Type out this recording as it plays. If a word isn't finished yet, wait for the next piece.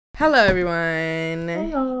Hello, everyone.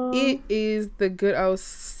 Hello. It is the good old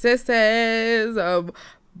sisters of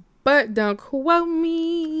But Don't Quote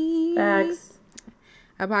Me. Facts.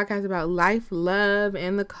 A podcast about life, love,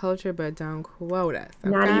 and the culture, but don't quote us.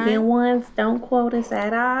 Okay? Not even once. Don't quote us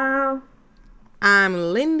at all.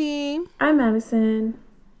 I'm Lindy. I'm Madison.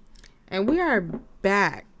 And we are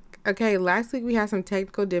back. Okay, last week we had some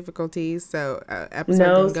technical difficulties, so episode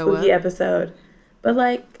No didn't go spooky up. episode. But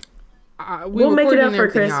We we'll make it recorded up for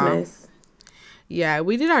everything, y'all. Christmas. Yeah,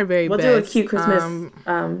 we did our very We'll best. do a cute Christmas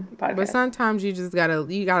podcast. But sometimes you just gotta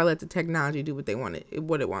let the technology do what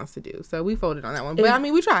it wants to do. So we folded on that one. But I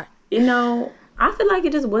mean, we tried. I feel like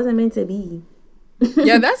it just wasn't meant to be.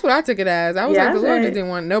 Yeah, that's what I took it as. I was like, the Lord just didn't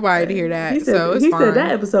want nobody to hear that. He said, so it's fine. He said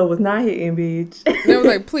that episode was not hitting, bitch. They was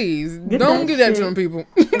like, please, don't give that to them people.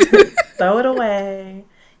 Throw it away.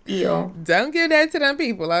 Ew. Don't give that to them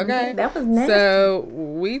people, okay? That was nasty. So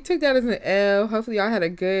we took that as an L. Hopefully y'all had a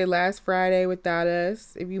good last Friday without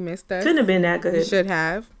us. If you missed us. Couldn't have been that good. You should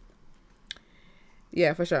have.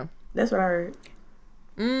 Yeah, for sure. That's what I heard.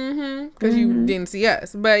 Because you didn't see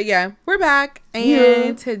us. But yeah, we're back.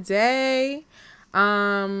 And today,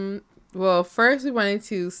 well, first we wanted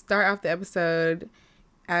to start off the episode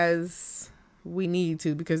as we need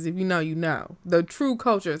to, because if you know, you know. The true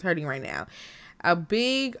culture is hurting right now. A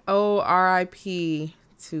big old RIP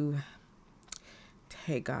to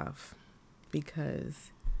Takeoff, because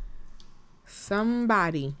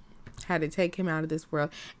somebody had to take him out of this world.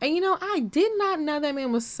 And I did not know that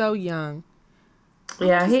man was so young.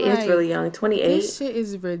 Yeah, he is really young. 28. This shit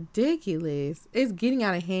is ridiculous. It's getting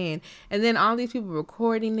out of hand. And then all these people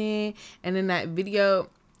recording it. And then that video,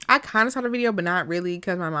 I kind of saw the video, but not really,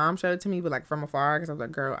 because my mom showed it to me, but like from afar, because I was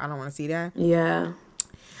like, girl, I don't want to see that. Yeah.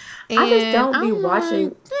 And I just don't be watching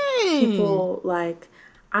like, people like,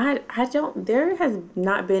 I don't, there has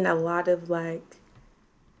not been a lot of like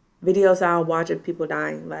videos I'll watch of people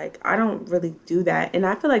dying. Like, I don't really do that. And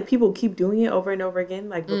I feel like people keep doing it over and over again,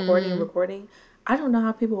 like recording. I don't know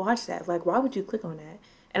how people watch that. Like, why would you click on that?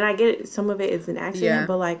 And I get it, some of it is an accident,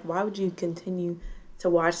 but like, why would you continue to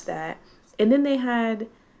watch that? And then they had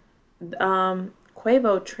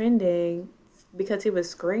Quavo trending because he was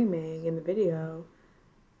screaming in the video.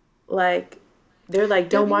 Like, they're like,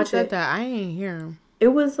 don't watch said it. That I ain't hear him. It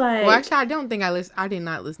was like, well, actually, I don't think I did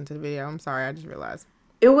not listen to the video. I'm sorry, I just realized.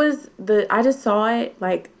 It was I just saw it.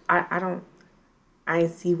 Like, I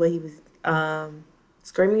didn't see what he was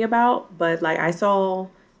screaming about, but like I saw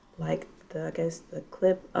like the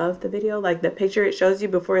clip of the video, like the picture it shows you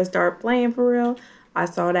before it started playing for real. I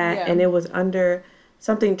saw that, and it was under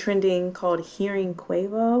something trending called Hearing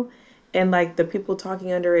Quavo, and like the people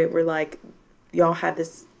talking under it were like, y'all had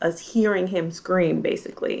us hearing him scream.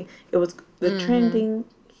 Basically, it was the trending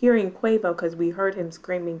Hearing Quavo because we heard him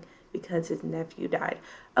screaming because his nephew died.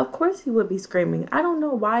 Of course he would be screaming. I don't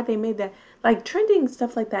know why they made that. Like, trending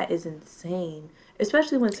stuff like that is insane.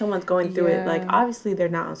 Especially when someone's going through it. Like, obviously they're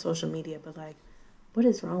not on social media, but like, what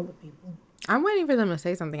is wrong with people? I'm waiting for them to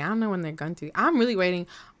say something. I don't know when they're going to. I'm really waiting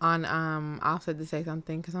on Offset to say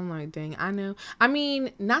something, because I'm like, dang, I know. I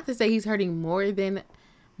mean, not to say he's hurting more than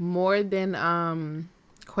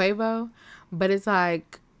Quavo, but it's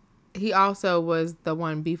like, he also was the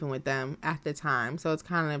one beefing with them at the time. So it's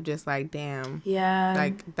kind of just like, damn. Yeah.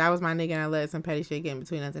 Like, that was my nigga, and I let some petty shit get in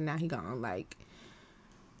between us, and now he gone. Like,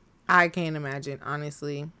 I can't imagine,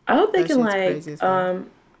 honestly. I hope they can, like,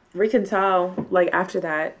 reconcile, like, after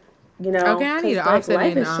that. You know? Okay, I need an like, Offset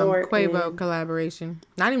and Quavo and collaboration.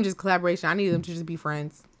 Not even just collaboration. I need them to just be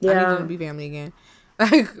friends. Yeah. I need them to be family again.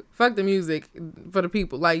 Like, fuck the music for the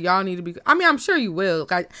people. Like, y'all need to be... I mean, I'm sure you will.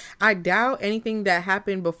 Like, I doubt anything that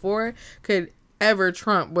happened before could ever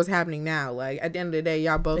trump what's happening now. Like, at the end of the day,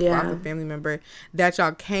 y'all both lost a family member that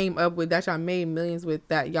y'all came up with, that y'all made millions with,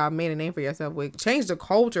 that y'all made a name for yourself with, changed the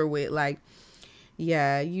culture with. Like,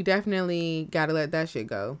 yeah, you definitely gotta let that shit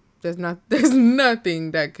go. There's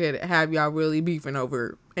nothing that could have y'all really beefing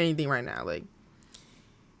over anything right now. Like,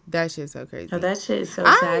 that shit's so crazy. Oh, that shit is so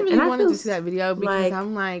sad. I really wanted to see that video because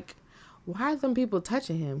I'm like, why are some people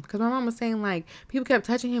touching him? Because my mom was saying, like, people kept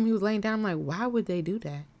touching him. He was laying down. I'm like, why would they do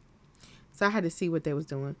that? So I had to see what they was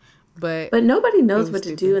doing. But nobody knows what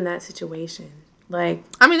to do in that situation. Like,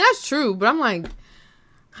 I mean, that's true. But I'm like,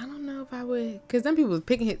 I don't know if I would. Because them people was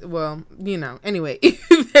picking his, well, anyway,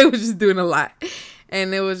 they was just doing a lot.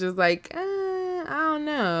 And it was just like, I don't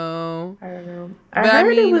know. But I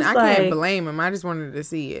mean, I can't blame him. I just wanted to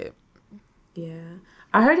see it. Yeah.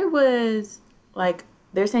 I heard it was, like,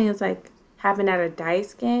 they're saying it's, like, happened at a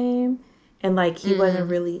dice game. And, like, he wasn't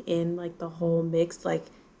really in, like, the whole mix. Like,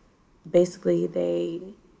 basically, they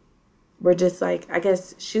were just, like, I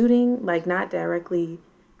guess, shooting. Like, not directly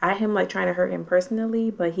at him like trying to hurt him personally,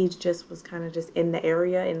 but he just was kind of just in the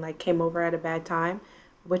area and like came over at a bad time,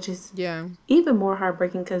 which is Yeah. even more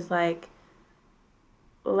heartbreaking because like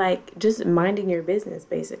just minding your business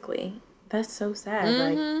basically. That's so sad.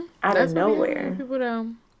 Like out That's of what be happening to nowhere. people though.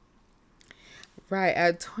 Right,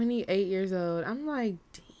 at 28 years old, I'm like,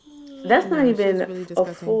 damn. That's not That shit's even really a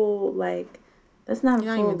disgusting. full like. That's not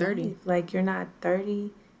You're a not full even 30. life. Like you're not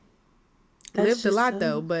 30. That's Lived a just lot so.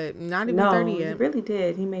 though, but not even 30 No, he yet. really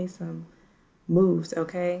did. He made some moves.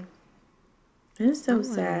 Okay, and it's so I'm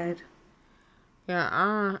like, sad.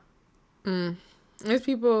 yeah, there's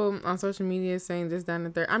people on social media saying this, that, and the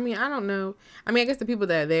third. I mean, I don't know. I mean, I guess the people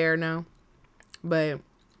that are there know, but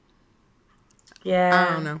Yeah.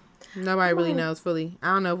 I don't know. Nobody really knows fully.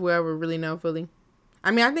 I don't know if we ever really know fully.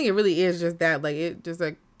 I mean, I think it really is just that, like, it just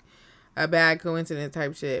like a bad coincidence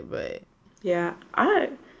type shit. But Yeah,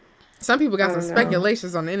 some people got I some don't know.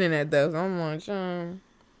 speculations on the internet though. So I'm like,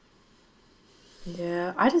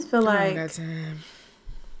 Yeah, I just feel I don't got like time.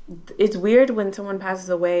 it's weird when someone passes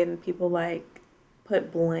away and people like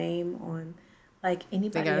put blame on like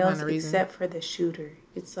anybody gotta else find a reason. except for the shooter.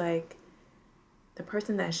 It's like the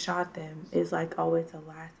person that shot them is like always the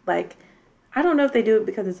last. Like I don't know if they do it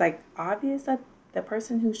because it's like obvious that the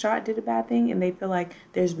person who shot did a bad thing and they feel like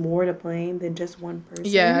there's more to blame than just one person.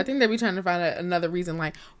 Yeah, I think they be trying to find another reason.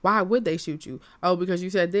 Like, why would they shoot you? Oh, because you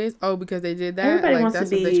said this. Oh, because they did that. Everybody Like, wants that's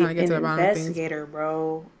to what they're be trying to get an to the bottom of things. investigator,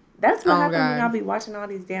 bro. That's what Oh, happens when God. y'all be watching all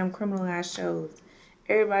these damn criminal ass shows.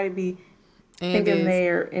 Everybody be And thinking is.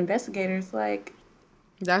 they're investigators. Like,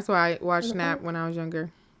 That's why I watched Snap when I was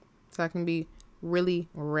younger, so I can be really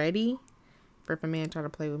ready for if a man try to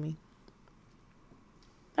play with me.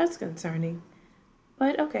 that's concerning.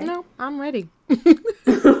 But okay. No, I'm ready.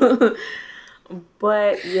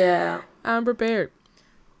 But yeah, I'm prepared.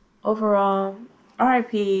 overall,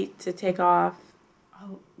 RIP to Takeoff.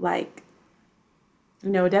 Like, you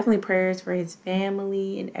know, definitely prayers for his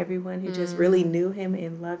family and everyone who just really knew him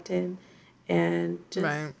and loved him. And just,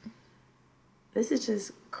 Right. this is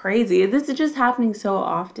just crazy. This is just happening so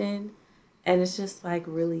often. And it's just like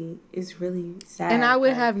really, it's really sad. And I would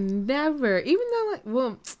like, have never, even though, like,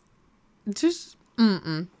 well, just,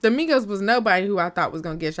 the Migos was nobody who I thought was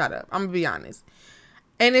going to get shot up. I'm going to be honest.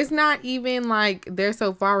 And it's not even like they're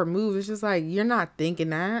so far removed. It's just like, you're not thinking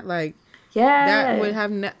that. Like, yeah. that would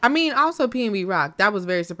have, I mean, also PNB Rock. That was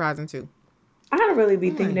very surprising too. I don't really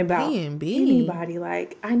be thinking like, about PNB. anybody.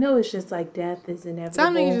 Like, I know it's just like death is inevitable.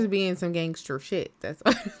 Some niggas just be in some gangster shit. That's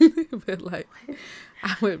all. But like,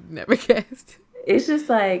 I would never guessed. It's just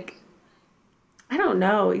like, I don't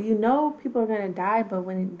know. You know people are going to die, but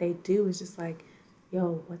when they do, it's just like,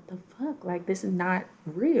 yo, what the fuck? Like, this is not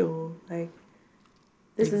real. Like,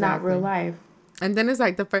 this is not real life. And then it's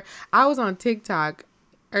like the first, I was on TikTok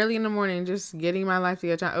early in the morning just getting my life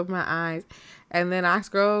together, trying to open my eyes. And then I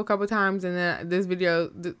scroll a couple times and then this video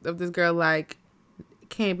of this girl like,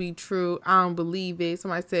 can't be true. I don't believe it.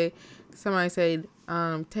 Somebody said,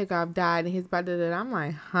 Takeoff died and his body. I'm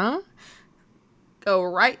like, huh? Go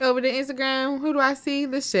right over to Instagram. Who do I see?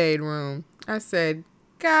 The Shade Room. I said,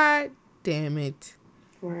 God damn it.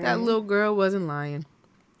 Right. That little girl wasn't lying.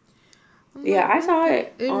 Yeah, I saw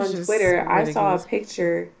it was on just Twitter. I saw a ridiculous.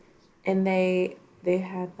 picture and they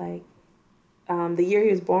had like the year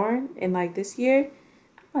he was born and like this year.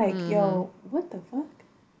 I'm like, yo, what the fuck?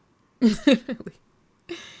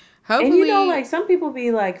 Hopefully, And you know, like some people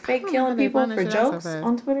be like fake don't know how killing they people find that for shit out so jokes fast.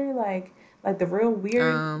 on Twitter, like the real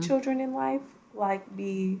weird children in life, like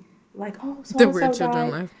be like, oh, so the and weird so children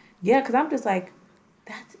died. life. Yeah, because I'm just like,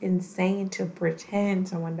 that's insane to pretend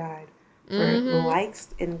someone died for likes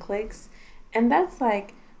and clicks, and that's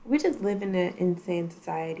like we just live in an insane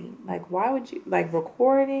society. Like, why would you like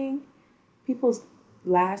recording people's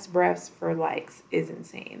last breaths for likes is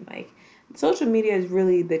insane. Like, social media is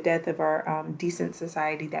really the death of our decent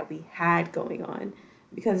society that we had going on,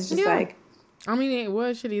 because it's just like, I mean, it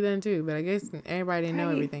was shitty then too, but I guess everybody didn't know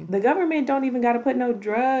everything. The government don't even got to put no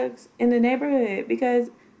drugs in the neighborhood because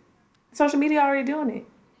social media already doing it.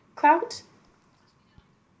 Clout,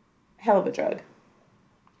 hell of a drug.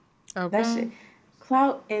 Okay. That shit,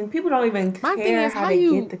 clout, and people don't even My thing care is, how how they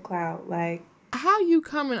you- get the clout. Like, How you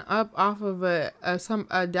coming up off of a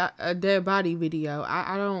dead body video?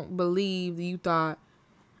 I don't believe you thought.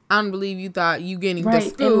 I don't believe you thought you getting the right,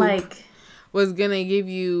 scoop and like, was gonna give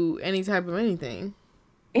you any type of anything.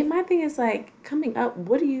 and my thing is like coming up.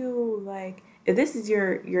 What do you like? If this is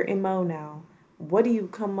your MO now, what do you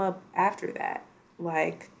come up after that?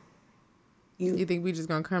 Like, You think we just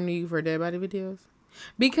gonna come to you for dead body videos?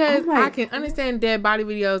 Because I'm like, I can understand dead body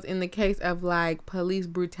videos in the case of like police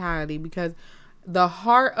brutality, because the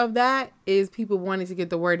heart of that is people wanting to get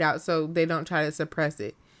the word out so they don't try to suppress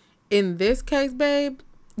it. In this case, babe,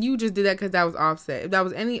 you just did that because that was Offset. If that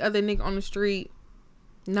was any other nigga on the street,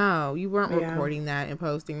 no, you weren't recording that and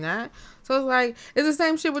posting that. So it's like, it's the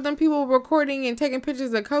same shit with them people recording and taking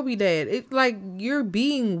pictures of Kobe dead. It's like, you're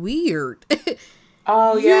being weird.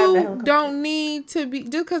 Oh, yeah. You don't need to be,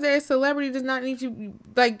 just because they're a celebrity does not need you,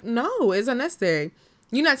 like, no, it's unnecessary.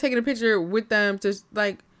 You're not taking a picture with them to,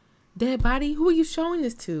 like, dead body? Who are you showing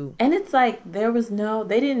this to? And it's like, they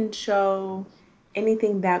didn't show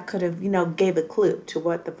anything that could have, gave a clue to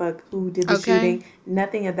what the fuck, who did the shooting.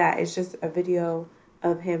 Nothing of that. It's just a video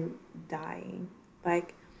of him dying.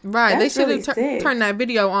 Like, right. They should have turned that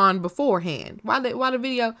video on beforehand. Why the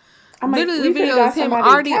video? I'm literally, like, the video is him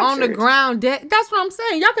already on the ground dead. That's what I'm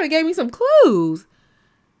saying. Y'all could have gave me some clues.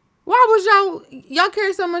 Why was y'all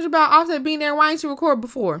care so much about Offset being there? Why didn't you record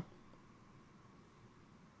before?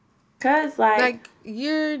 Cause like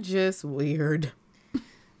you're just weird.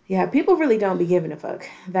 Yeah, people really don't be giving a fuck.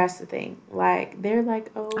 That's the thing. Like, they're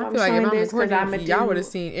like, oh, I'm showing this because I'm a y'all would have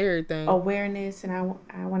seen everything. Awareness, and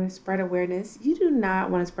I want to spread awareness. You do not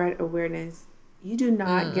want to spread awareness. You do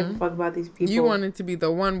not give a fuck about these people. You wanted to be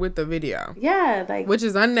the one with the video. Yeah, like, which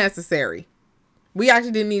is unnecessary. We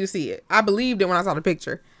actually didn't need to see it. I believed it when I saw the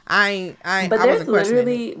picture. But there's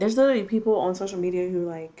literally people on social media who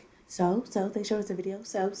like, so they showed us the video,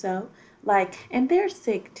 so like, and they're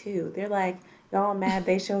sick too. They're like, y'all mad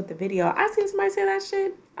they showed the video. I seen somebody say that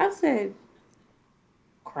shit. I said,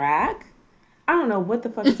 crack? I don't know what the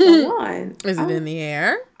fuck is going on. Is it in the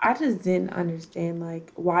air? I just didn't understand,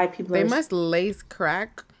 like, why people They must lace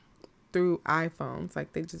crack through iPhones.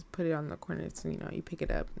 Like, they just put it on the corner so, you pick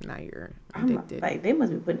it up. Now you're addicted. Like, they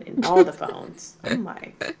must be putting it in all the phones. I'm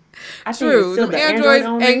like, I true. The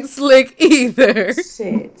Androids ain't slick either.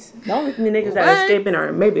 Shit. The only thing the niggas that are escaping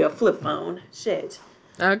are maybe a flip phone. Shit.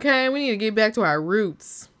 Okay, we need to get back to our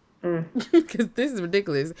roots. Because this is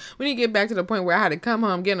ridiculous. We need to get back to the point where I had to come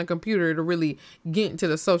home, get on a computer to really get into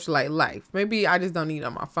the socialite life. Maybe I just don't need it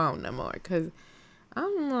on my phone no more. Because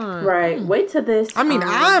I'm like... Right. Wait till this... I mean,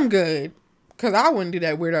 I'm good. Because I wouldn't do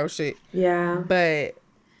that weirdo shit. Yeah. But...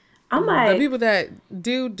 I'm like... the people that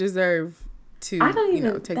do deserve to,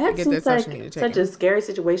 get their social media taken. Such a scary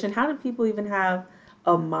situation. How do people even have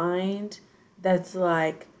a mind that's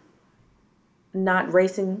like... not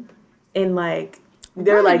racing in like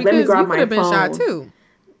they're like, let me grab my phone. Been shot too.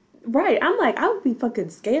 Right. I'm like, I would be fucking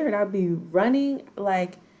scared. I'd be running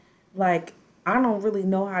like I don't really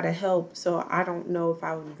know how to help, so I don't know if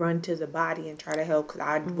I would run to the body and try to help because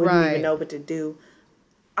I wouldn't even know what to do.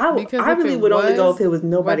 I really would only go if it was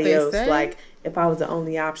nobody else. Like if I was the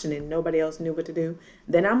only option and nobody else knew what to do,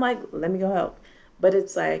 then I'm like, let me go help. But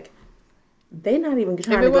it's like they're not even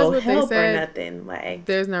trying to go help or nothing. Like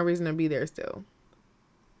there's no reason to be there still.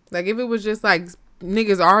 Like if it was just like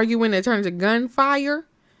niggas arguing and turning to gunfire,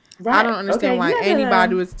 right. I don't understand why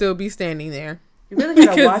anybody would still be standing there. You really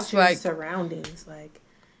gotta watch your surroundings. Like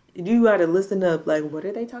you gotta listen up. Like what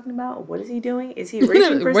are they talking about? What is he doing? Is he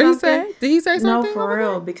reaching for something? What did he say? Did he say something? No, for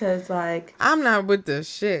real. Because like I'm not with the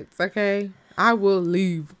shits. Okay, I will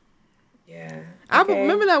leave. Yeah. I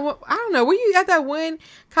remember that one. I don't know. Were you at that one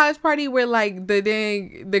college party where like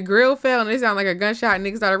the grill fell and it sounded like a gunshot and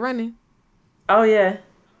niggas started running? Oh yeah.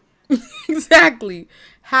 Exactly.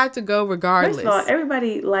 Had to go regardless. First of all,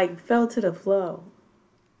 everybody like fell to the floor.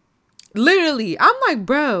 Literally. I'm like,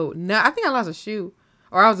 bro, no, I think I lost a shoe.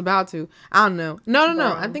 Or I was about to. I don't know.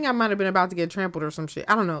 No. I think I might have been about to get trampled or some shit.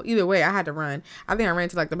 I don't know. Either way, I had to run. I think I ran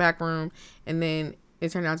to like the back room and then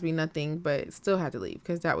it turned out to be nothing, but still had to leave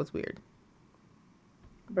because that was weird.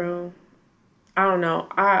 Bro, I don't know.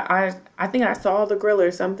 I think I saw the grill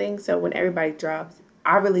or something. So when everybody dropped,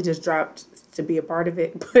 I really just dropped to be a part of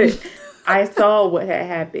it, but I saw what had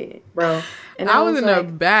happened, bro. And I was in the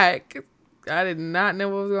back. I did not know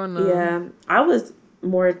what was going on. Yeah, I was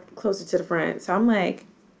more closer to the front, so I'm like,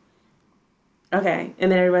 okay.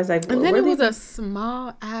 And then everybody's like, well, and then it was a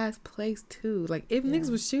small ass place too. Like if niggas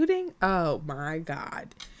was shooting, oh my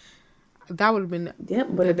god, that would have been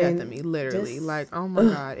the death of me, literally. Like oh my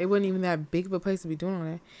god, it wasn't even that big of a place to be doing all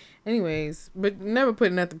that. Anyways, but never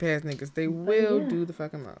put nothing past niggas. They will do the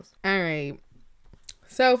fucking most. All right.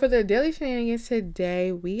 So for the daily shenanigans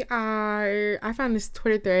today, I found this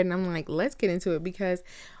Twitter thread and I'm like, let's get into it because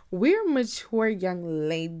we're mature young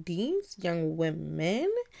ladies, young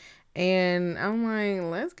women. And I'm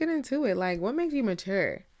like, let's get into it. Like, what makes you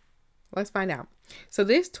mature? Let's find out. So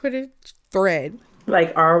this Twitter thread.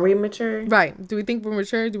 Like, are we mature? Right. Do we think we're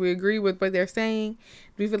mature? Do we agree with what they're saying?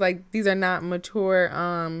 Do we feel like these are not mature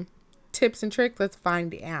tips and tricks? Let's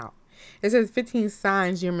find out. It says 15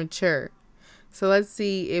 signs you're mature. So let's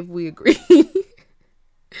see if we agree.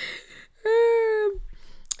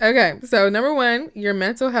 Okay, so number one, your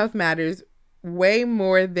mental health matters way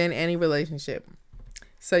more than any relationship.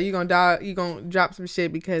 So you gonna drop some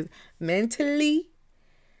shit because mentally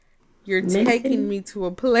you're taking me to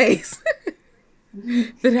a place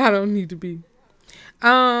that I don't need to be.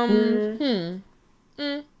 I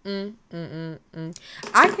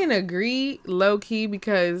can agree low key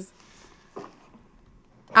because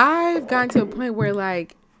I've gotten to a point where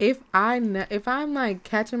like if I'm like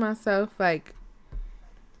catching myself like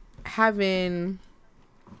having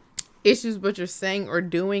issues with what you're saying or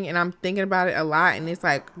doing and I'm thinking about it a lot and it's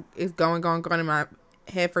like it's going in my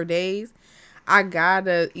head for days, I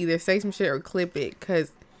gotta either say some shit or clip it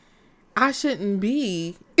because I shouldn't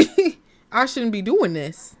be I shouldn't be doing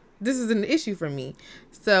this. This is an issue for me.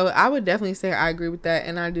 So I would definitely say I agree with that,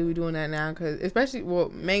 and I do be doing that now because especially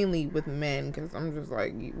mainly with men because I'm just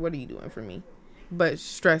like, what are you doing for me? But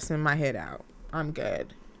stressing my head out. I'm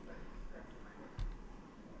good.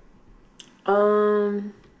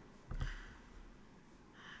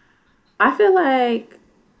 I feel like,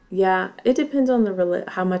 yeah, it depends on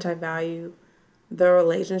how much I value the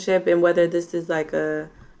relationship and whether this is like a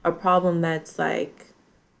problem that's like,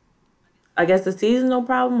 I guess, a seasonal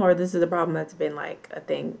problem, or this is a problem that's been like a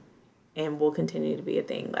thing and will continue to be a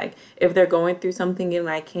thing. Like if they're going through something and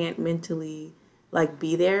I can't mentally like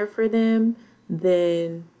be there for them,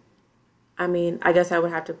 then I mean, I guess I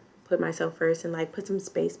would have to put myself first and like put some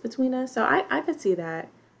space between us. So I could see that.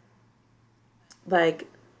 Like,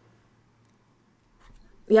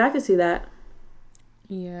 yeah, I could see that.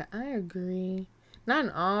 Yeah, I agree. Not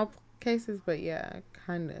in all cases, but yeah,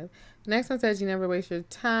 kind of. Next one says you never waste your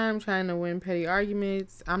time trying to win petty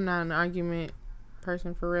arguments. I'm not an argument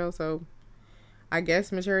person for real, so I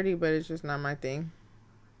guess maturity, but it's just not my thing.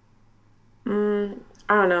 I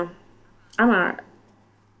don't know. I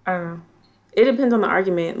don't know. It depends on the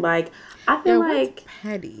argument. Like, I feel like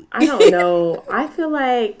petty. I don't know. I feel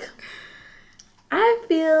like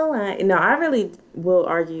no, I really will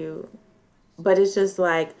argue, but it's just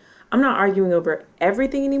like I'm not arguing over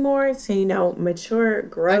everything anymore. So, mature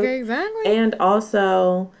growth. Okay, exactly. And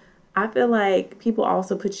also, I feel like people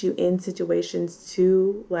also put you in situations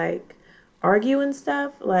to like argue and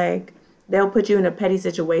stuff. Like they'll put you in a petty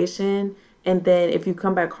situation, and then if you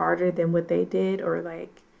come back harder than what they did, or like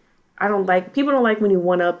people don't like when you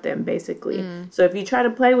one up them basically. So if you try to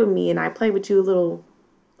play with me and I play with you a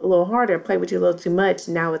little harder, play with you a little too much,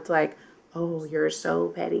 now it's like, oh, you're so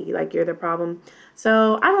petty, like you're the problem.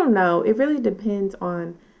 So I don't know. It really depends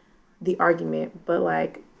on the argument, but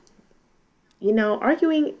like,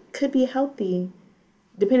 arguing could be healthy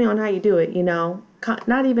depending on how you do it.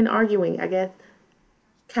 Not even arguing, I guess,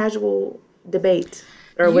 casual debate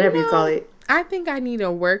or whatever you call it. I think I need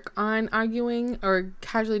to work on arguing or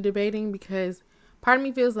casually debating because part of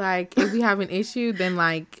me feels like if we have an issue, then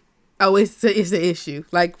like, oh, it's an issue.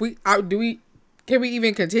 Like can we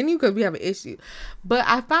even continue because we have an issue? But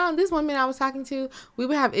I found this woman I was talking to, we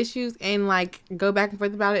would have issues and like go back and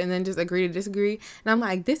forth about it and then just agree to disagree. And I'm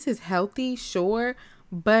like, this is healthy, sure,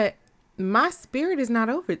 but my spirit is not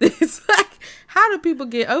over this. Like, how do people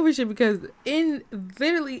get over shit? Because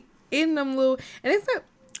literally in them little, and it's a,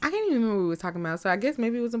 I can't even remember what we were talking about. So I guess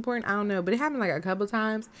maybe it was important. I don't know. But it happened like a couple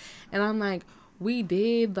times. And I'm like, we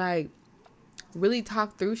did like really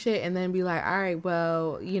talk through shit and then be like, all right,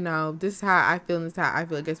 well, this is how I feel and this is how I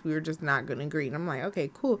feel. I guess we were just not going to agree. And I'm like, okay,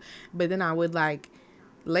 cool. But then I would like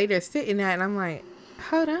later sit in that and I'm like,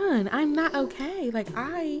 hold on, I'm not okay. Like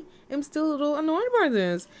I am still a little annoyed by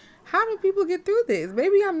this. How do people get through this?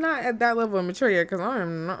 Maybe I'm not at that level of maturity yet because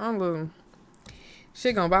I'm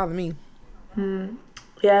shit gonna bother me.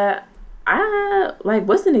 Yeah,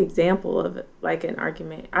 what's an example of like an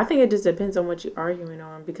argument? I think it just depends on what you're arguing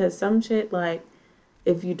on because some shit, like,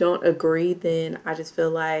 if you don't agree, then I just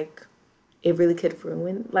feel like it really could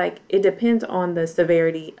ruin. Like, it depends on the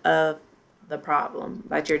severity of the problem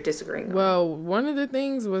that you're disagreeing on. Well, one of the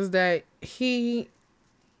things was that we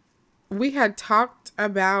had talked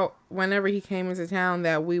about whenever he came into town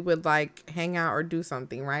that we would like hang out or do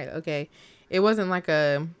something, right? Okay. It wasn't like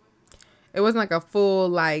a full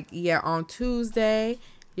like, yeah, on Tuesday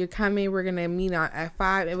you're coming, we're gonna meet out at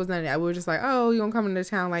 5. It was none of that. We were just like, oh, you gonna come into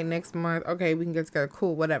town like next month? Okay, we can get together.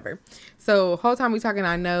 Cool, whatever. So whole time we talking,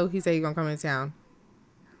 I know he said he's gonna come into town.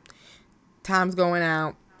 Time's going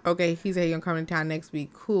out. Okay, he said he's gonna come into town next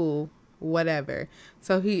week. Cool, whatever.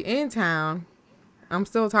 So he in town. I'm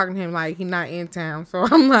still talking to him like he not in town. So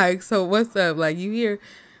I'm like, so what's up? Like, you here?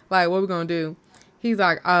 Like, what we gonna do? He's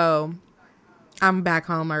like, oh, I'm back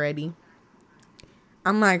home already.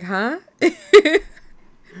 I'm like, huh?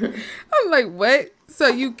 I'm like, what? So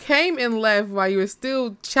you came and left while you were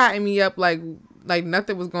still chatting me up like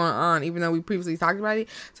nothing was going on, even though we previously talked about it.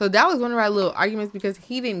 So that was one of our little arguments because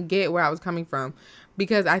he didn't get where I was coming from.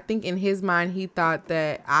 Because I think in his mind he thought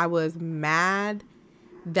that I was mad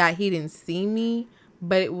that he didn't see me,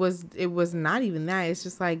 but it was not even that. It's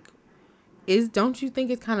just like, don't you think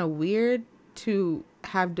it's kind of weird to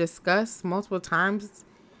have discussed multiple times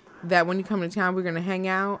that when you come to town we're gonna hang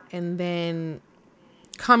out, and then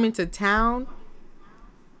come into town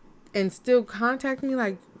and still contact me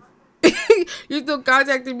like you're still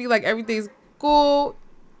contacting me like everything's cool.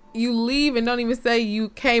 You leave and don't even say you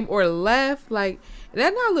came or left. Like,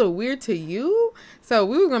 that's not a little weird to you? So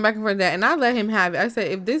we were going back and forth that, and I let him have it. I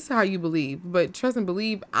said, if this is how you believe, but trust and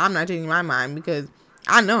believe, I'm not changing my mind because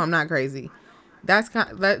I know I'm not crazy. That's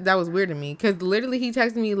that was weird to me because literally he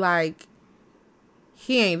texted me like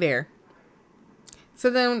he ain't there. So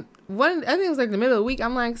then I think it was like the middle of the week.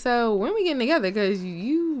 I'm like, so when we getting together? Because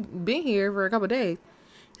you been here for a couple of days.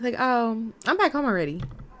 He's like, I'm back home already.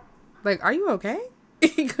 Like, are you okay?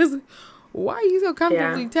 Because why are you so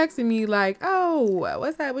comfortably texting me like, oh,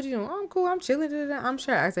 what's that? What you doing? Oh, I'm cool. I'm chilling. I'm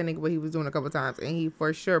sure I said nigga what he was doing a couple of times, and he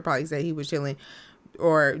for sure probably said he was chilling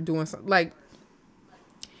or doing something like.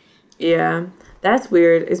 Yeah, that's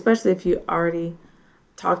weird, especially if you already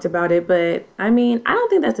talked about it. But I mean, I don't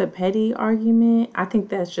think that's a petty argument. I think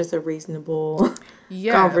that's just a reasonable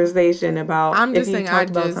conversation about. I'm just saying,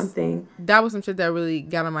 about something. That was some shit that really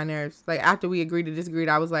got on my nerves. Like after we agreed to disagree,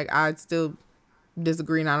 I was like, I'd still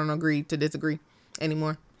disagree, and I don't agree to disagree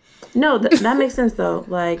anymore. No, that makes sense though.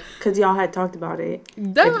 Like, cause y'all had talked about it.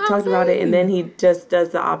 Talked about it, and then he just does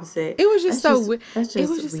the opposite. It was just weird. It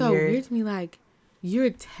was just so weird to me. Like,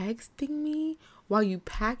 you're texting me while you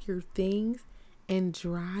pack your things and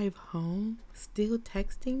drive home, still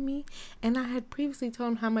texting me. And I had previously told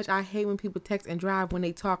him how much I hate when people text and drive when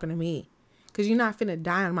they talking to me, cause you're not finna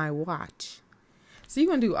die on my watch. So you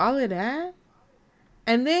gonna do all of that?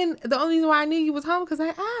 And then the only reason why I knew you was home because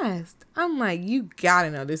I asked. I'm like, you gotta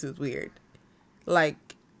know this is weird.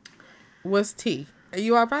 Like, what's tea? Are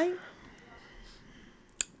you all right?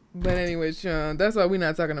 But anyway, Sean, that's why we're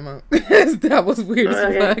not talking about. That was weird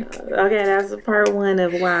as fuck. Okay, that's part one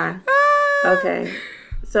of why. Okay,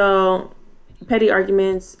 so petty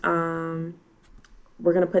arguments. We're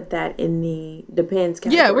gonna put that in the depends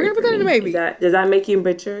category. Yeah, we're gonna put that in a maybe. Does that make you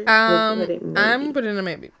mature? I'm putting in a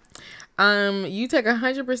maybe. You take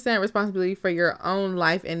 100% responsibility for your own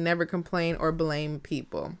life and never complain or blame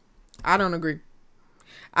people. I don't agree.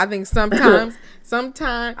 I think sometimes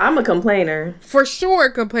I'm a complainer. For sure,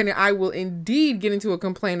 complaining. I will indeed get into a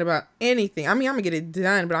complaint about anything. I mean, I'm gonna get it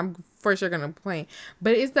done, but I'm for sure gonna complain.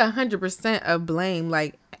 But it's the 100% of blame.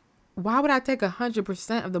 Like, why would I take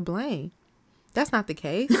 100% of the blame? That's not the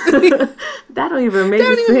case. That don't even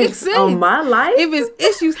make sense on my life. If it's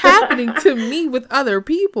issues happening to me with other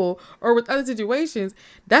people or with other situations,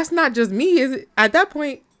 that's not just me. Is it? At that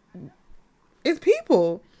point, it's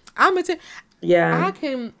people. Yeah.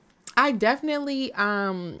 I definitely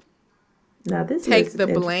now this take the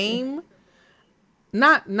blame.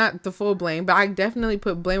 Not the full blame, but I definitely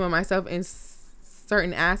put blame on myself in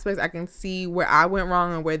certain aspects. I can see where I went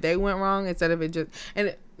wrong and where they went wrong instead of it just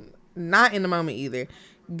not in the moment either.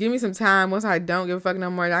 Give me some time. Once I don't give a fuck no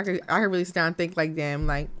more, I could really sit down and think like, damn,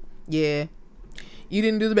 like, yeah, you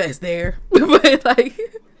didn't do the best there. But like,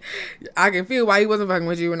 I can feel why he wasn't fucking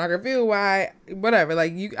with you, and I can feel why whatever.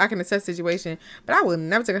 Like, I can assess the situation, but I will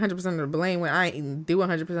never take 100% of the blame when I ain't do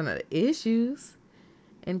 100% of the issues.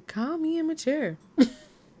 And call me immature.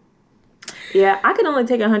 Yeah, I could only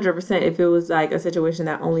take 100% if it was like a situation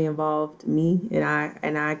that only involved me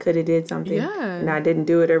and I could have did something and I didn't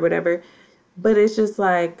do it or whatever. But it's just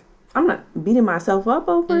like, I'm not beating myself up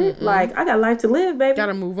over it. Like, I got life to live, baby.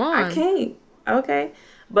 Gotta move on. I can't. Okay.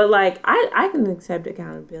 But like, I can accept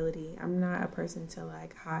accountability. I'm not a person to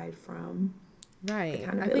like hide from. Right.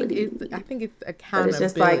 I think it's accountability.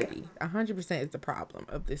 It's just like 100% is the problem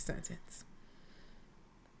of this sentence.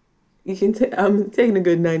 You can. I'm taking a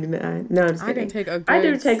good 99. No, I'm just kidding. I can take a good I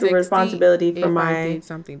do take a responsibility for my I did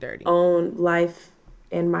something dirty. Own life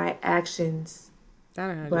and my actions. That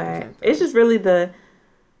 100%. But it's just really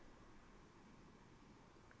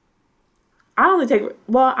I only take.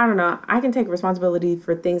 Well, I don't know. I can take responsibility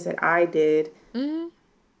for things that I did. Mm-hmm.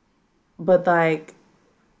 But like,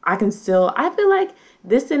 I can still. I feel like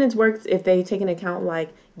this sentence works if they take into account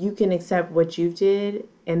like you can accept what you did.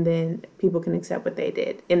 And then people can accept what they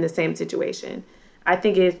did in the same situation. I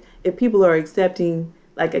think if people are accepting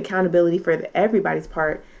like accountability for everybody's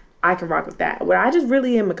part, I can rock with that. Where I just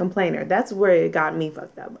really am a complainer. That's where it got me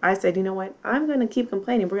fucked up. I said, you know what? I'm going to keep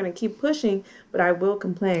complaining. We're going to keep pushing, but I will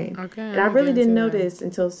complain. Okay. And I really didn't know this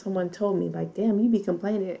until someone told me, like, damn, you be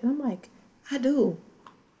complaining. And I'm like, I do.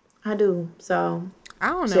 So. I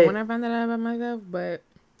don't know when I found that out about myself, but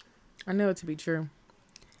I know it to be true.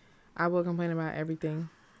 I will complain about everything.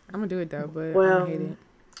 I'm going to do it, though, but I hate it.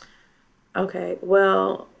 Okay.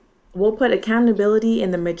 Well, we'll put accountability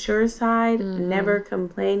in the mature side. Never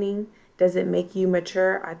complaining. Does it make you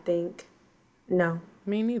mature? I think no.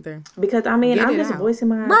 Me neither. Because I'm just voicing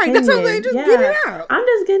my opinion. Right, that's what I'm saying. Just get it out. I'm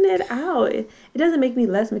just getting it out. It doesn't make me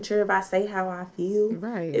less mature if I say how I feel.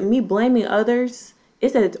 Right. Me blaming others,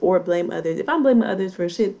 it says or blame others. If I'm blaming others for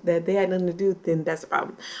shit that they had nothing to do, then that's a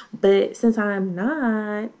problem. But since I'm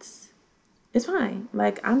not, it's fine.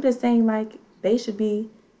 Like, I'm just saying, like, they should be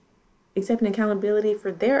accepting accountability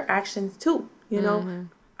for their actions too. You know,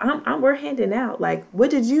 we're handing out. Like, what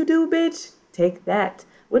did you do, bitch? Take that.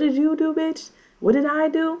 What did you do, bitch? What did I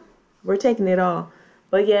do? We're taking it all.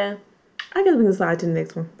 But yeah, I guess we can slide to the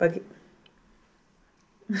next one. Fuck it.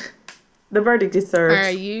 The verdict is served. All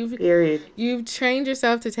right, you've trained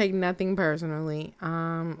yourself to take nothing personally.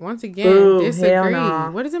 Once again, disagree.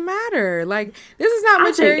 What does it matter? Like, this is not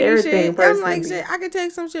maturity shit. I'm like, shit, I could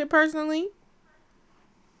take some shit personally.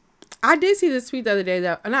 I did see this tweet the other day,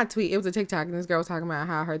 though. Not tweet, it was a TikTok, and this girl was talking about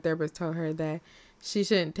how her therapist told her that she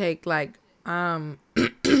shouldn't take like men,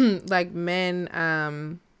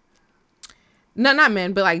 not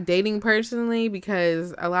men, but like dating personally,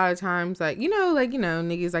 because a lot of times, like,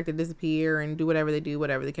 niggas like to disappear and do whatever they do,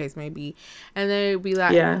 whatever the case may be, and they'd be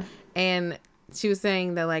like, yeah. And she was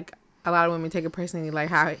saying that, like, a lot of women take it personally, like,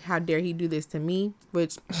 how dare he do this to me,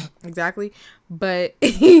 which exactly, but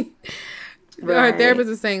her therapist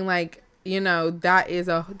was saying, like, that is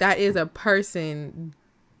a person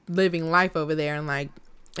living life over there, and like,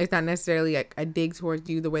 it's not necessarily like a dig towards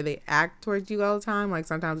you the way they act towards you all the time. Like,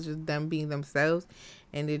 sometimes it's just them being themselves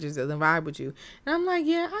and it just doesn't vibe with you. And I'm like,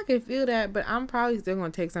 yeah, I can feel that, but I'm probably still going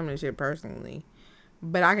to take some of the shit personally.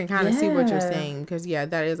 But I can kind of see what you're saying, because, yeah,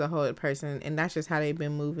 that is a whole person, and that's just how they've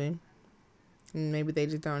been moving. And maybe they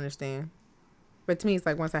just don't understand. But to me, it's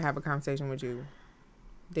like, once I have a conversation with you,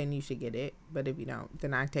 then you should get it. But if you don't,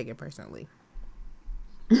 then I take it personally.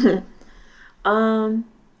 Yeah,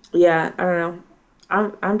 I don't know.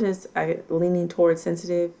 I'm just leaning towards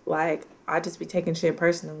sensitive. Like, I just be taking shit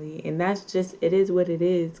personally, and that's just, it is what it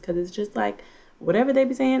is. Because it's just like, whatever they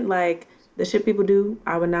be saying, like, the shit people do,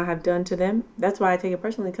 I would not have done to them. That's why I take it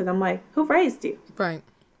personally, because I'm like, who raised you? Right.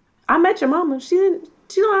 I met your mama. She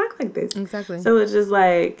don't act like this. Exactly. So it's just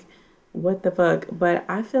like, what the fuck? But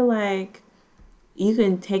I feel like you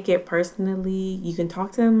can take it personally. You can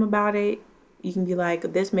talk to them about it. You can be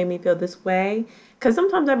like, this made me feel this way. Because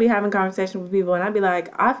sometimes I'll be having conversations with people and I'll be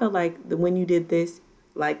like, I feel like when you did this,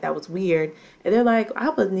 like, that was weird. And they're like, I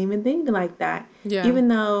wasn't even thinking like that. Yeah. Even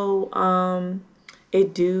though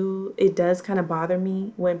it does kind of bother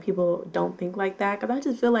me when people don't think like that. Because I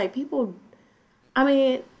just feel like people, I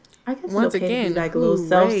mean, I guess once it's okay again, to be like a little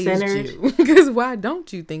self-centered. Because why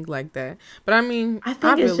don't you think like that? But I mean, I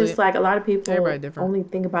think it's just like a lot of people only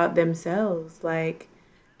think about themselves. Like,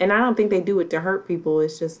 and I don't think they do it to hurt people.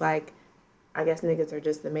 It's just like, I guess niggas are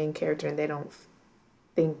just the main character and they don't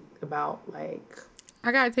think about, like,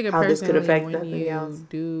 I gotta take it how personally this could affect when you else.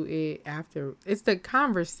 Do it after. It's the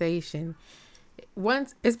conversation.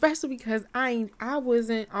 Once, especially because I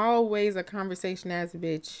wasn't always a conversation ass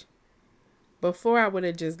bitch. Before, I would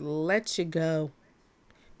have just let you go,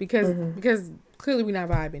 because clearly we're not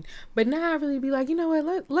vibing. But now I really be like, you know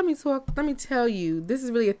what? Let me talk. Let me tell you, this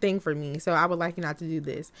is really a thing for me. So I would like you not to do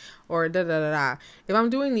this, or da da da da. If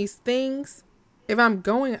I'm doing these things, if I'm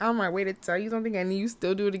going on my way to tell you something and you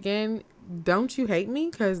still do it again, don't you hate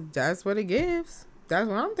me? Because that's what it gives. That's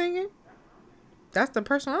what I'm thinking. That's the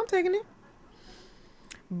person I'm taking it.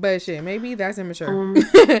 But shit, maybe that's immature.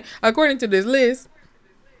 According to this list.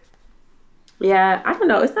 Yeah, I don't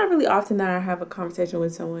know. It's not really often that I have a conversation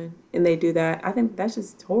with someone and they do that. I think that's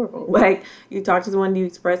just horrible. Like, you talk to someone, you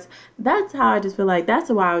express. That's how I just feel like,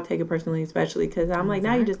 that's why I would take it personally, especially because I'm like,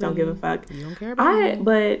 now you just don't give a fuck. You don't care about me.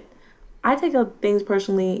 But I take up things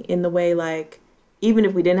personally in the way, like, even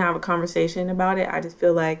if we didn't have a conversation about it, I just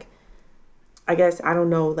feel like, I guess, I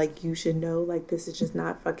don't know, like, you should know, like, this is just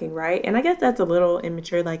not fucking right. And I guess that's a little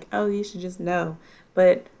immature, like, oh, you should just know.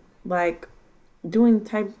 But, like, doing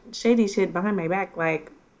type shady shit behind my back,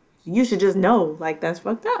 like, you should just know, like, that's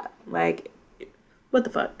fucked up. Like, what the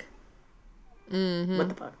fuck? What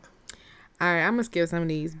the fuck? All right, I'm gonna skip some of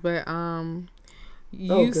these, but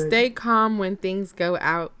stay calm when things go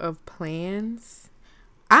out of plans.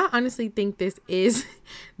 I honestly think this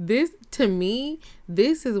to me,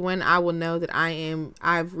 this is when I will know that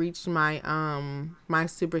I've reached my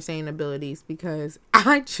super saiyan abilities, because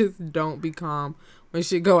I just don't be calm when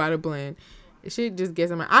shit go out of blend. Shit just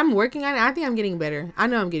gets on my, I'm working on it. I think I'm getting better. I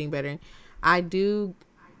know I'm getting better. I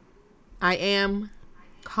am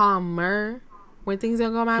calmer when things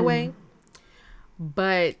don't go my way.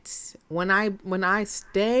 But when I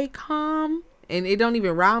stay calm and it don't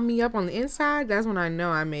even rile me up on the inside, that's when I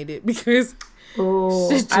know I made it. Because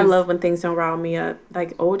I love when things don't rile me up.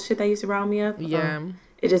 Like old shit that used to rile me up. Yeah.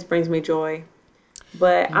 It just brings me joy.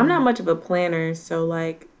 But I'm not much of a planner, so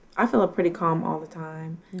like I feel pretty calm all the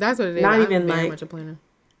time. That's what it is. Not I'm even very like much a planner.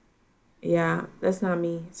 Yeah, that's not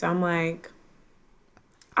me. So I'm like,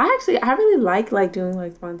 I really like doing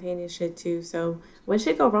like spontaneous shit too. So when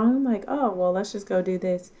shit go wrong, I'm like, oh well, let's just go do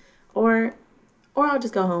this, or I'll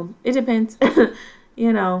just go home. It depends,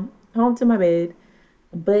 home to my bed.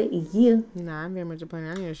 But yeah, Nah, I'm very much a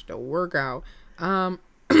planner. I need to work out. The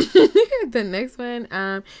next one,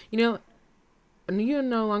 you're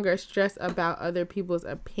no longer stressed about other people's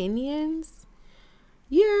opinions.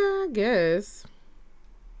 Yeah, I guess.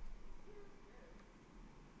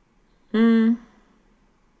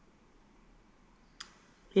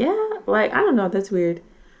 Yeah, like I don't know. That's weird.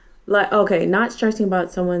 Like, okay, not stressing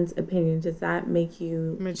about someone's opinion. Does that make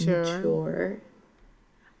you mature?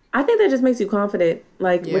 I think that just makes you confident,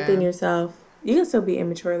 like within yourself. You can still be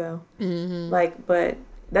immature though. Like, but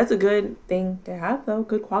that's a good thing to have though.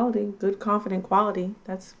 Good quality, good confident quality.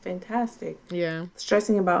 That's fantastic. Yeah.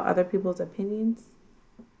 Stressing about other people's opinions.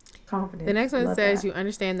 Confidence. The next one says you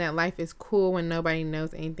understand that life is cool when nobody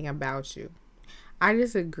knows anything about you. I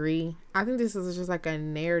disagree. I think this is just like a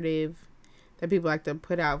narrative that people like to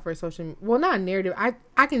put out for social. Well, not a narrative.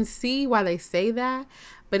 I can see why they say that,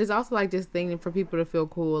 but it's also like this thing for people to feel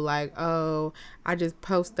cool. Like, oh, I just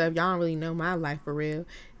post stuff. Y'all don't really know my life for real.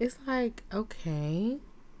 It's like, okay,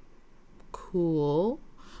 cool.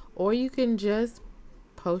 Or you can just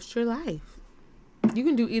post your life. You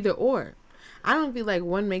can do either or. I don't feel like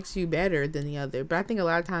one makes you better than the other, but I think a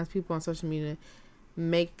lot of times people on social media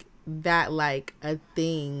make that like a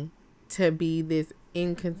thing to be this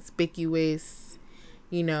inconspicuous,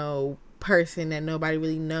 person that nobody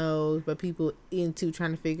really knows, but people into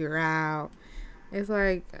trying to figure out. It's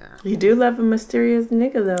like you do love a mysterious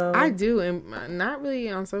nigga though. I do, and not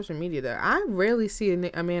really on social media though. I rarely see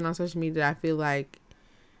a man on social media that I feel like,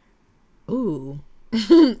 ooh,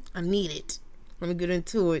 I need it. Let me get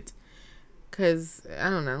into it, because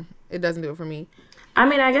I don't know, it doesn't do it for me. I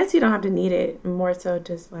mean, I guess you don't have to need it. More so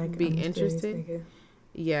just like be interested. Nigga.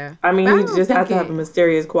 Yeah. I mean, you just have to have a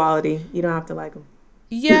mysterious quality. You don't have to like them.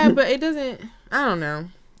 Yeah, but it doesn't. I don't know.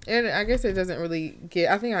 I guess it doesn't really get.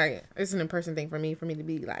 I think it's an in-person thing for me to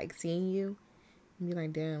be like seeing you and be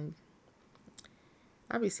like, damn,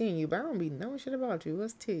 I'll be seeing you, but I don't be knowing shit about you.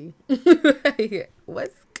 What's tea?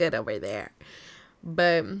 What's good over there?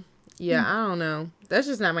 But yeah, I don't know. That's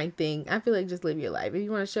just not my thing. I feel like just live your life. If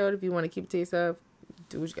you want to show it, if you want to keep it to yourself,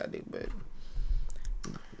 do what you gotta do. But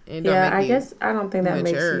I guess I don't think that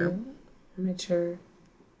makes you mature.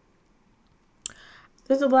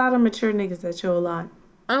 There's a lot of mature niggas that show a lot.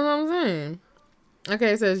 That's what I'm saying.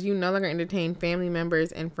 Okay, it says you no longer entertain family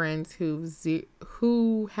members and friends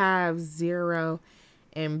who have zero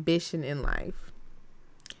ambition in life.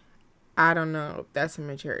 I don't know if that's a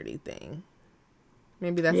maturity thing.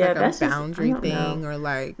 Maybe that's like a boundary thing, or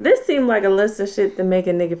like... This seemed like a list of shit to make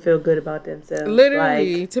a nigga feel good about themselves.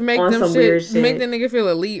 Literally, like, to make them shit, make the nigga feel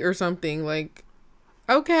elite or something. Like,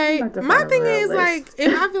 okay, my thing is like,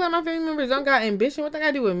 if I feel like my family members don't got ambition, what they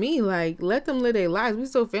gotta do with me? Like, let them live their lives. We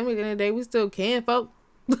still family at the end of the day. We still can, folk.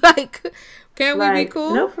 Like, can't we be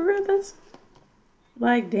cool? No, for real, that's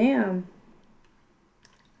like, damn.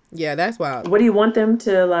 Yeah, that's wild. What do you want them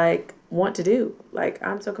to like want to do? Like,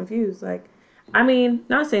 I'm so confused. Like, I mean,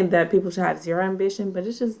 not saying that people should have zero ambition, but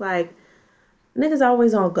it's just like, niggas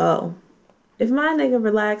always on go. If my nigga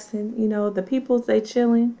relaxing, the peoples they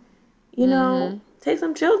chilling, take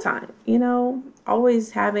some chill time,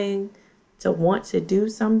 always having to want to do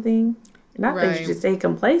something. Not that you just stay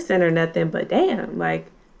complacent or nothing, but damn, like,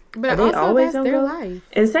 but are they always on their life?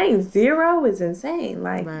 And saying zero is insane.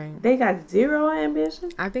 Like, they got zero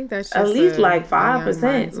ambition. I think that's just at least like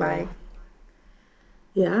 5%. Like,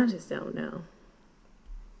 yeah, I just don't know.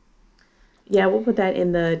 Yeah, we'll put that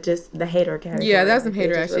in the hater category. Yeah, that's some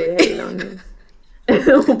hater ass shit. Really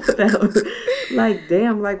we'll put that like,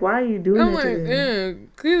 damn, like, why are you doing that to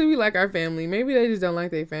them? Clearly we like our family. Maybe they just don't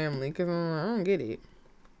like their family, because I don't get it.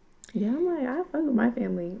 Yeah, I'm like, I fuck with my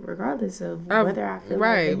family regardless of whether I feel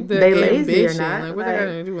Right, like the they lazy or ambition. not. Like, what they got Like,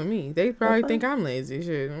 to do with me? They the probably fuck? think I'm lazy.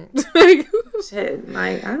 Shit. Like, Shit.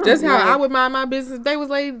 Like, I just don't how I like. would mind my business. If they was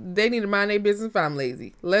lazy, they need to mind their business if I'm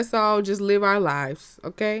lazy. Let's all just live our lives,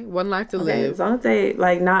 okay? One life to Okay, live. as long as they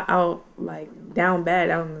like not out like down bad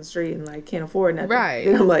out on the street and like can't afford nothing, then Right.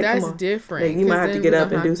 I'm like, come That's on, like different. you might Because have to then get we up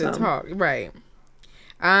don't and do have to something. talk. Right.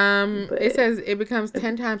 It But says it becomes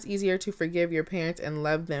 10 times easier to forgive your parents and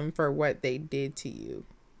love them for what they did to you.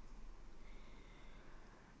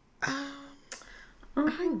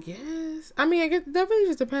 I guess. I mean, I guess that really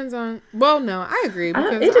just depends on. Well, no, I agree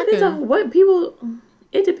because it I depends can. on what people.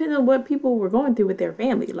 It depends on what people were going through with their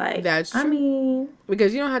family. Like, That's I true. mean,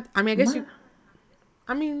 Because you don't have. I mean, I guess my, you.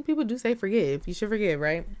 I mean, people do say forgive. You should forgive,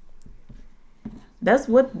 right? that's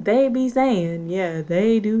what they be saying. Yeah,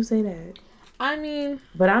 they do say that. I mean,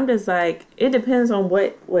 But I'm just like, it depends on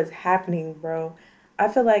what was happening, bro. I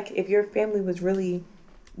feel like if your family was really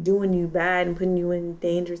doing you bad and putting you in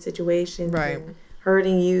dangerous situations right. and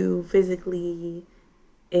hurting you physically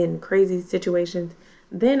in crazy situations,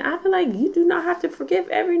 then I feel like you do not have to forgive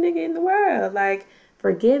every nigga in the world. Like,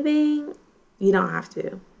 forgiving, you don't have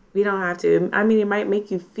to. You don't have to. I mean, it might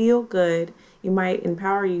make you feel good. You might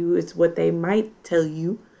empower you. It's what they might tell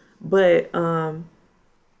you. But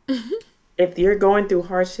if you're going through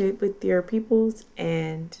hardship with your peoples,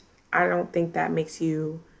 and I don't think that makes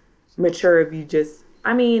you mature if you just,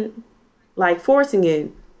 I mean, like forcing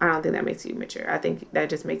it, I don't think that makes you mature. I think that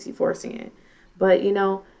just makes you forcing it. But you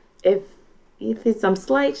know, if it's some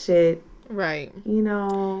slight shit, Right. you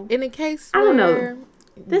know, In a case I don't know. where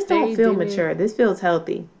This don't they feel didn't. mature. This feels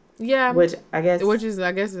healthy, Yeah. which I guess Which is,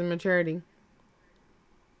 I guess, is maturity.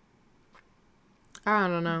 I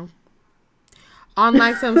don't know. On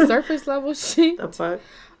like some surface level shit. the fuck.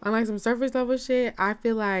 On like some surface level shit, I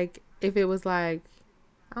feel like if it was like,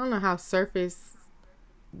 I don't know how surface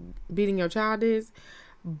beating your child is,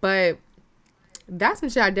 but that's some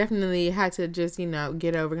shit I definitely had to just,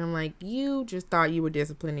 get over. I'm like, you just thought you were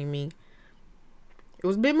disciplining me. It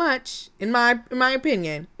was a bit much, in my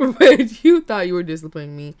opinion, but you thought you were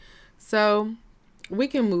disciplining me. So we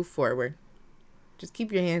can move forward. Just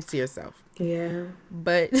keep your hands to yourself. Yeah.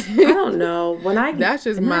 But I don't know. That's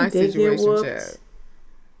just when my I did get situation, whooped, Chad.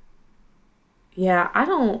 yeah, I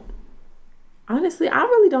don't. Honestly, I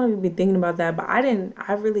really don't even be thinking about that. But I didn't.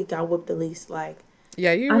 I really got whooped the least. Like,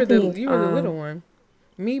 Yeah, you I were the think. little one.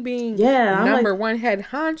 Me being Yeah, I'm like, number one head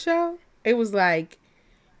honcho, it was like,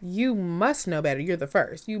 you must know better. You're the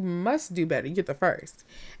first. You must do better. You're the first.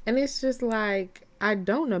 And it's just like, I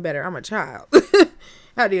don't know better. I'm a child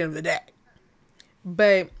at the end of the day.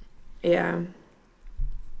 But yeah,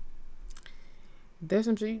 there's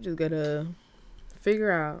some shit you just gotta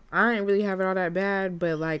figure out. I ain't really have it all that bad,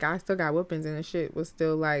 but like, I still got whoopings and the shit was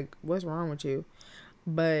still like, what's wrong with you?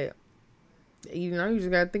 But, you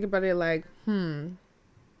just gotta think about it like,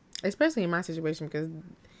 especially in my situation, because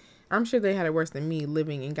I'm sure they had it worse than me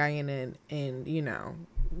living in Guyana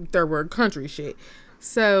and third world country shit.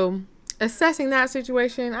 So assessing that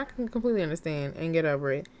situation, I can completely understand and get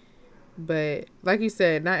over it. But like you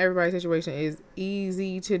said, not everybody's situation is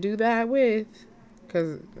easy to do that with,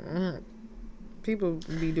 because people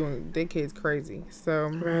be doing their kids crazy. So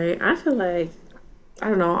right. I feel like I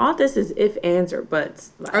don't know. All this is if, ands, or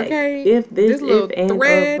buts. Like, okay, if this little if and or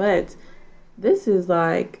thread. buts. This is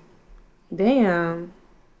like, damn.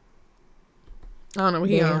 I don't know.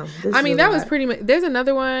 Damn. This I mean, is a that was lot. pretty much. There's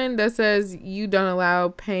another one that says you don't allow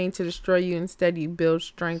pain to destroy you. Instead, you build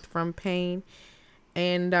strength from pain.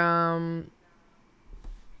 And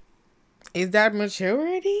is that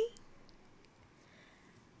maturity?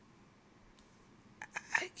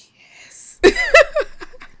 I guess.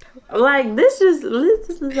 Like, this is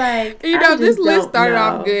like, This list don't started know.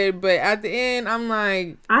 off good, but at the end, I'm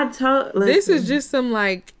like, this is just some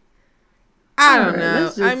like, I don't know.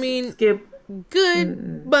 Let's just I mean, skip.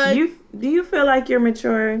 good, but Do you feel like you're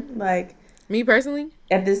mature? Like, me personally,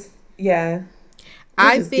 at this, yeah.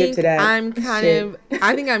 I just get think to that I'm kind shit. of.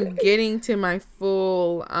 I think I'm getting to my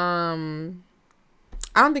full. I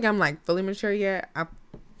don't think I'm like fully mature yet.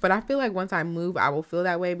 But I feel like once I move, I will feel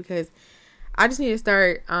that way because I just need to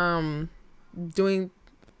start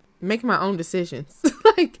making my own decisions.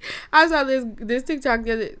 Like, I saw this TikTok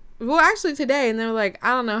the other, well, actually today, and they were like, I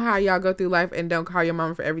don't know how y'all go through life and don't call your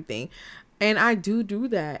mama for everything. And I do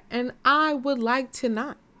that, and I would like to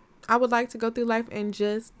not. I would like to go through life and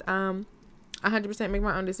just 100% make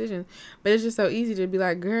my own decisions. But it's just so easy to be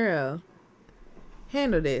like, girl,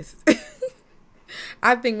 handle this.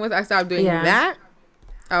 I think once I stop doing that,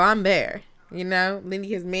 oh, I'm there. You know,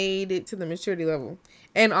 Lindy has made it to the maturity level.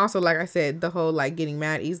 And also, like I said, the whole like getting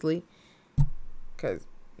mad easily. Because,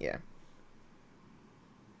 yeah.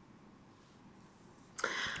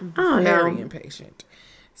 don't Very know. impatient.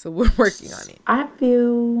 So we're working on it. How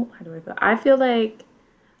do I feel? I feel like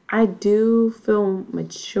I do feel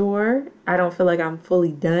mature. I don't feel like I'm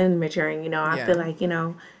fully done maturing. I feel Yeah. like,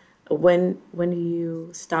 when do you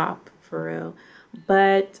stop for real?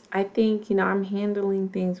 But I think, I'm handling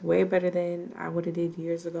things way better than I would have did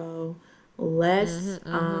years ago. Less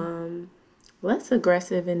less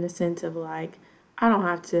aggressive in the sense of like I don't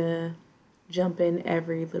have to jump in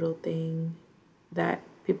every little thing that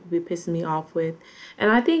people be pissing me off with.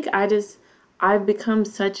 And I think I've become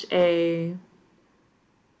such a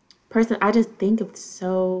person. I just think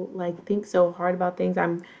so hard about things.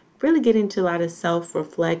 I'm really getting to a lot of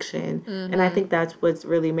self-reflection, and I think that's what's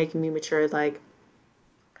really making me mature. Like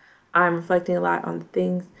I'm reflecting a lot on the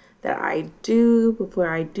things that I do before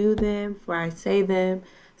I do them, before I say them.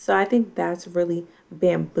 So I think that's really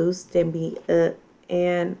been boosting me up,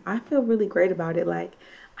 and I feel really great about it. Like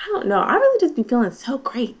I don't know, I really just be feeling so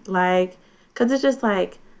great, like because it's just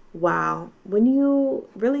like wow, when you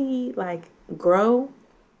really like grow,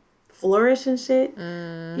 flourish and shit,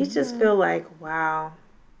 you just feel like wow,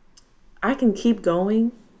 I can keep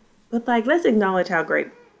going, but like let's acknowledge how great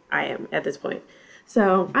I am at this point.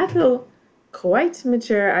 So I feel quite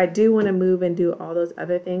mature. I do want to move and do all those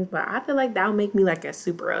other things, but I feel like that'll make me like a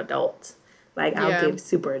super adult. Like I'll Yeah. give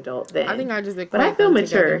super adult I think then. I just But I equate feel them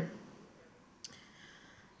mature. together.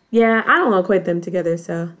 Yeah, I don't equate them together,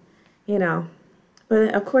 so you know.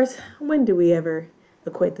 But of course, when do we ever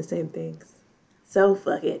equate the same things? So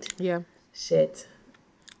fuck it. Yeah. Shit.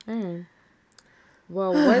 Mm.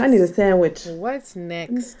 Well, I need a sandwich. what's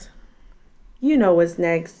next? You know what's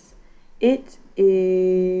next. It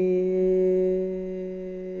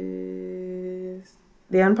is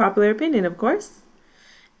the unpopular opinion, of course.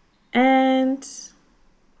 And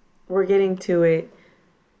we're getting to it.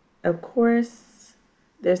 Of course,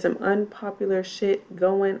 there's some unpopular shit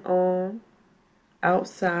going on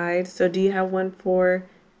outside. So, do you have one for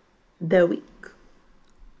the week?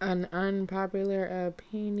 An unpopular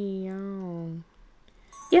opinion.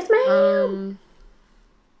 Yes, ma'am.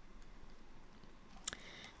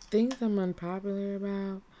 Things I'm unpopular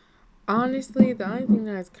about. Honestly, the only thing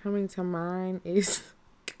that's coming to mind is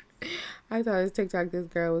I thought this TikTok. This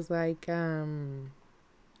girl was like,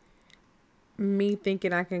 me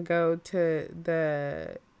thinking I can go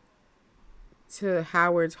to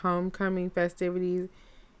Howard's homecoming festivities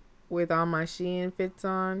with all my Shein fits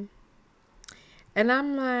on, and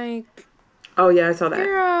I'm like, Oh, yeah, I saw that.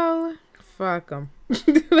 girl, fuck them.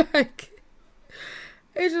 Like,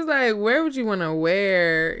 it's just like, where would you want to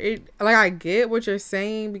wear it? Like, I get what you're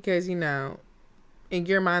saying because, in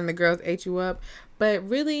your mind, the girls ate you up. But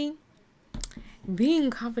really, being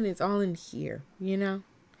confident's all in here,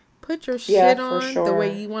 Put your Yeah, shit for on the way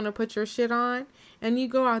sure. you want to put your shit on. And you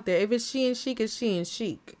go out there. If it's Shein chic, it's Shein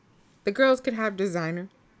chic. The girls could have designer,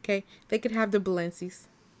 okay? They could have the Balenci's.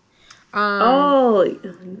 Oh,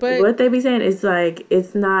 But what they be saying is like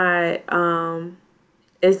it's not on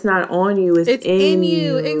you, it's it's in in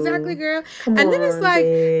you. Exactly, you. girl. Come And then it's on, like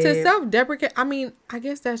to babe. self-deprecate. I mean, I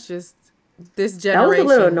guess that's just this That was a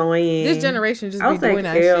little generation. This annoying. generation just I be was doing like,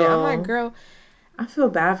 that shit. I'm like, ew. girl, I feel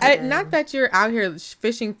bad for not them. that you're out here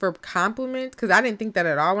fishing for compliments, because I didn't think that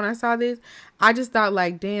at all when I saw this. I just thought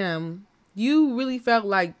like, damn, you really felt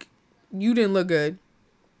like you didn't look good.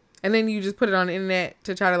 And then you just put it on the internet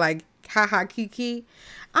to try to like, haha, kiki.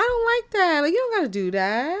 I don't like that. Like, you don't gotta do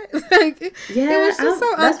that. Like, it Yeah, was just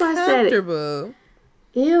so that's why I said it. uncomfortable.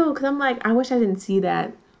 Ew, because I'm like, I wish I didn't see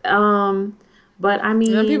that. But I And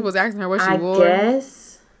then people mean, was asking her what she I wore.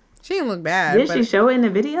 guess. She didn't look bad, Did she but show it in the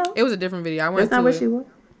video? it was a different video. I That's went not to what it. she wore?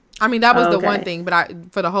 I mean, that was Oh, the one okay. thing, but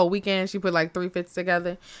for the whole weekend, she put like 3 fits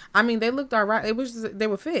together. I mean, they looked all right. It was they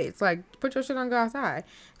were fits. Like, put your shit on, go outside.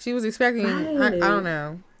 She was expecting, I don't Right.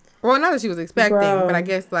 know. Well, not that she was expecting, but I Bro.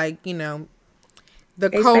 guess like, the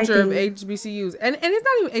culture of Expecting. HBCUs. And it's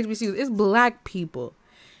not even HBCUs, it's black people.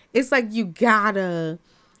 It's like you gotta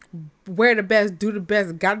wear the best, do the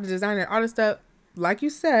best, got the designer, all this stuff. Like you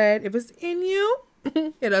said, if it's in you,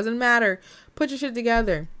 it doesn't matter. Put your shit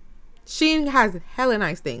together. She has hella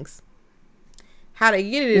nice things. How they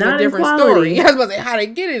get it is a Not in different story. quality. I was about to say, how they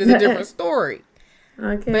get it is a different story.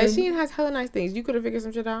 Okay. But Shein has hella nice things. You could have figured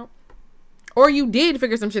some shit out. Or you did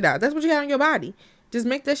figure some shit out. That's what you had on your body. Just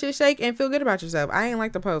make that shit shake and feel good about yourself. I ain't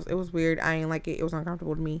like the post. It was weird. I ain't like it. It was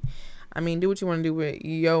uncomfortable to me. I mean, do what you want to do with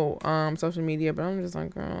your social media, but I'm just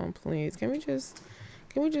like, girl, please, can we just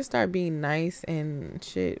start being nice and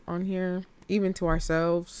shit on here, even to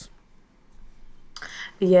ourselves?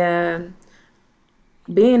 Yeah,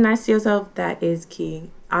 being nice to yourself, that is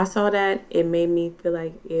key. I saw that, it made me feel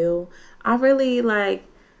like ill. I really like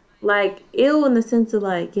ill in the sense of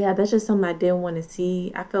like, yeah, that's just something I didn't want to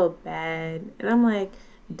see. I felt bad, and I'm like,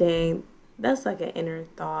 dang, that's like an inner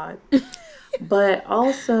thought. But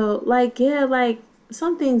also, like, yeah, like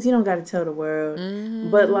some things you don't got to tell the world.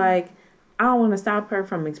 But Mm-hmm. like, I don't want to stop her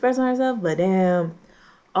from expressing herself. But damn.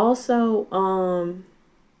 Also,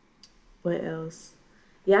 what else?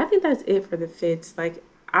 Yeah, I think that's it for the fits. Like,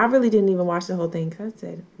 I really didn't even watch the whole thing because I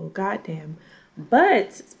said, well, goddamn.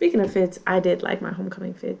 But speaking of fits, I did like my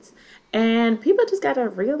homecoming fits. And people just got to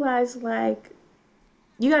realize, like,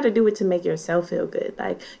 you got to do it to make yourself feel good.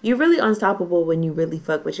 Like, you're really unstoppable when you really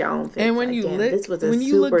fuck with your own And fits. Like, damn, this was a when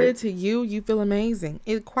you look super, good to you, you feel amazing.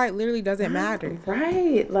 It quite literally doesn't matter.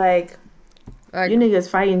 right. Like, Like, you niggas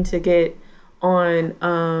fighting to get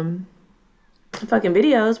on fucking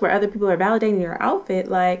videos where other people are validating your outfit.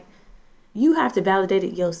 Like, you have to validate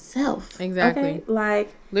it yourself. Okay? exactly.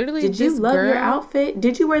 Like, Literally, did you this love your girl. outfit?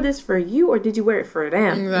 Did you wear this for you or did you wear it for them?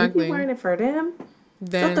 And if you're Exactly. wearing it for them, go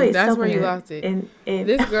throw Then that's yourself where in you a lost it. in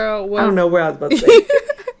This girl I don't was. know where I was about to say.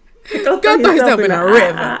 Go throw Go throw yourself yourself in in the a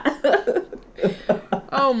river. No,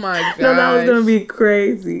 Oh my that was gonna gosh. be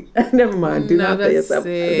crazy. Never mind. Do No, not throw that's yourself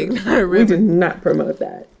in sick. the Not a We river. did not promote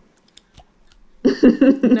that.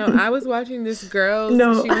 No, I was watching this girl's.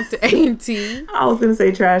 No, She went to A&T. I was gonna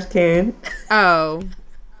say trash can. Oh,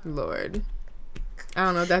 Lord. I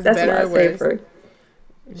don't know if that's That's what better I or say worse. for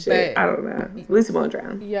shit. But I don't know. At least we won't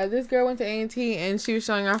drown. yeah, this girl went to A&T and she was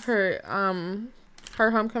showing off her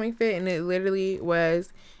homecoming fit, and it literally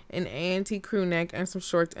was an A&T crew neck and some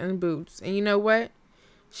shorts and boots. And you know what?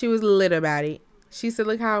 She was lit about it. She said,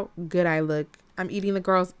 "Look how good I look. I'm eating the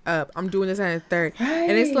girls up. I'm doing this and the third."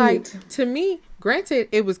 And it's like, Right. to me, granted,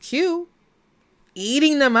 it was cute.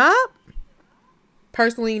 Eating them up?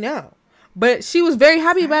 Personally, no. But she was very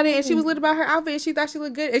happy about it, and she was lit about her outfit, and she thought she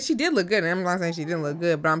looked good. And she did look good. And I'm not saying she didn't look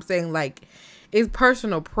good, but I'm saying, like, it's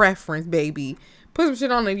personal preference, baby. Put some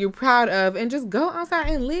shit on that you're proud of, and just go outside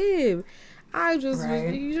and live. I just,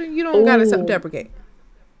 Right. you don't got to Oh. self-deprecate.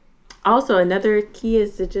 Also, another key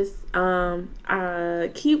is to just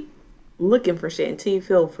keep looking for shit until you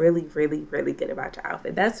feel really, really, really good about your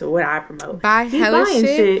outfit. That's what I promote. Buy Keep hella buying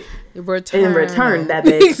shit, in return return them. that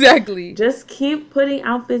bitch. Exactly. Just keep putting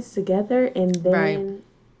outfits together, and then Right.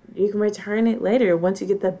 you can return it later once you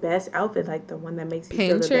get the best outfit, like the one that makes you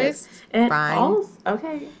feel the best. Pinterest, And fine. also,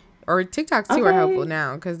 okay, Or TikToks too are helpful okay,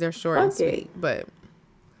 now because they're short and fuck it. sweet. But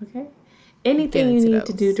Okay. get Anything you into need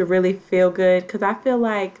to do those. to really feel good, because I feel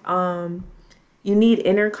like you need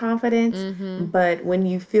inner confidence, Mm-hmm. but when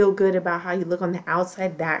you feel good about how you look on the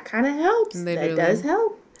outside, that kind of helps. That does Literally.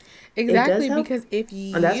 help. It does Exactly, help, because if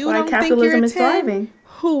and that's you why don't think you're a capitalism is 10, thriving.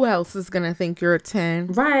 who else is going to think you're a 10?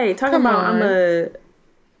 Right? Talking Come about on.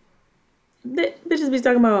 bitches be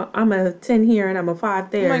talking about I'm a 10 here and I'm a 5 I'm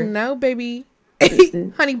like, there. no, baby. Honey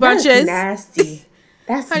That's bunches. nasty.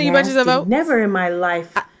 That's Honey bunches of nasty. oats. Never in my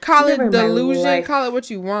life. Call Never it in my delusion. Call it life. what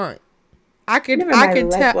you want. I could Never in I my could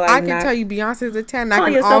life tell will I I could not tell you Beyonce's a 10. I call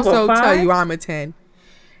can yourself a also tell you 5. I'm a 10.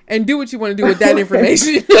 And do what you want to do with that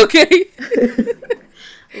information, okay?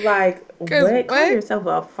 Like, Because what? Call what? yourself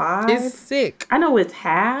a It's 5? sick. I know it's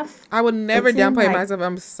half. I would A never 10, downplay like, myself.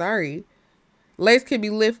 I'm sorry. Legs could be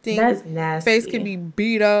lifting. that's Face could nasty. be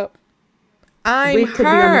beat up. I'm Wig could be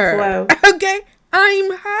on the her. flow. Okay?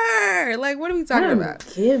 I'm her. Like, what are we talking I'm about?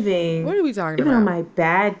 giving. What are we talking Even on about? my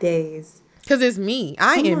bad days. Because it's me.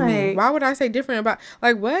 I I'm am me. like, Why would I say different about,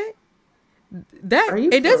 like, what? That, are you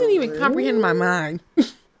it doesn't for even comprehend my real? mind.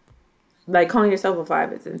 Like, calling yourself a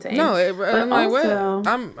 5 is insane. No, But I'm like, what? also,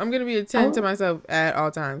 I'm gonna be a 10 to myself at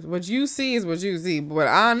all times. What you see is what you see, but what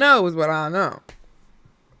I know is what I know.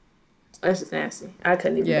 that's just nasty. I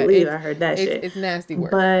couldn't even Yeah, believe I heard that shit. it's nasty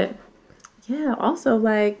work. But yeah, also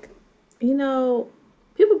like,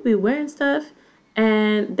 people be wearing stuff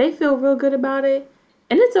and they feel real good about it.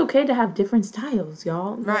 And it's okay to have different styles,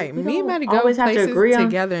 y'all. Like, Right. we Me and don't Maddie go always have to places agree on.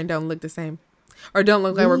 together and don't look the same. Or don't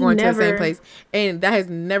look like we're We going to the same never, place. And that has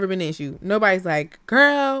never been an issue. Nobody's like,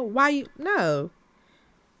 girl, why you? No.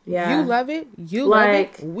 yeah. You love it. You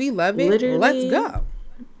Like, love it. We love it. Let's literally, go.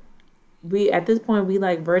 we at this point we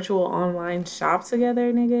like virtual online shop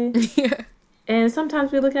together, nigga. Yeah. And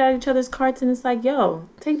sometimes we look at each other's carts and it's like, yo,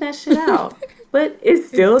 take that shit out. But it's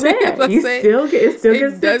still there. Let's You say, still get it still it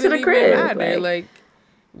gets sent to doesn't the even crib. matter. Like,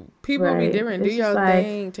 people be right. different. Do It's just your like,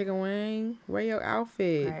 thing. Chicken wing. Wear your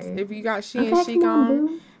outfits. right. If you got she and Okay, chic come on, on,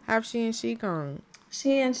 boo. have she and chic on.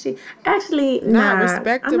 She actually Not nah,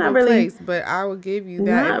 respectable I'm not really place, but I will give you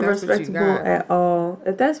that not if that's what you respectable got. at all.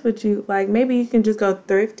 If that's what you like, maybe you can just go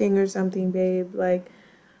thrifting or something, babe. Like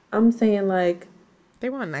I'm saying, like They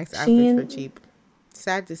want nice outfits for Shein. cheap.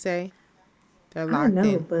 Sad to say, they're I locked know,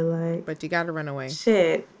 in, but like but you gotta run away.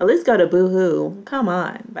 shit. At least go to Boohoo. Come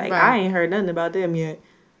on, like I Right. ain't heard nothing about them yet.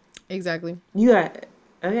 Exactly. You got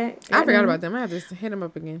okay. I forgot about them. I have to hit them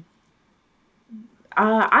up again.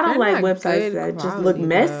 I don't They're like not websites good that just look quality though.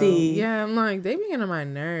 messy. Yeah, I'm like they be getting on my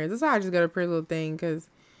nerves. That's why I just got a Pretty Little Thing because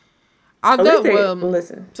At least although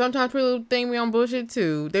listen. sometimes Pretty Little Thing be on bullshit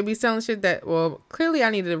too. They be selling shit that clearly I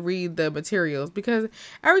need to read the materials because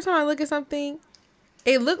every time I look at something,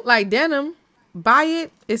 it look like denim. Buy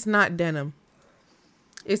it, it's not denim.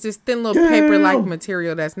 It's this thin little paper like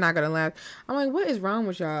material that's not gonna last. I'm like, what is wrong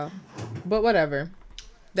with y'all? But whatever.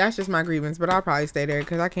 That's just my grievance. But I'll probably stay there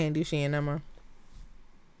because I can't do Shein no more.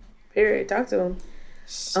 Period. Talk to them.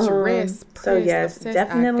 Stress. So yes, obsessed,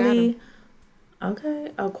 definitely.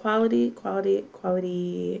 Okay, a quality.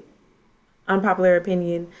 Unpopular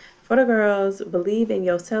opinion for the girls: believe in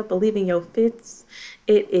yourself, believe in your fits.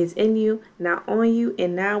 It is in you, not on you.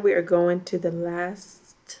 And now we are going to the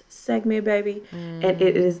last segment, baby, and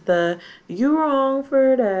it is the "you wrong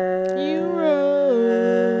for that." You wrong.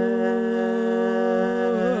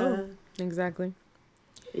 Exactly.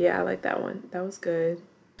 Yeah, I like that one. That was good.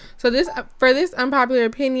 So for this unpopular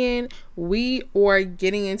opinion, we are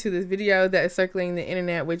getting into this video that is circulating the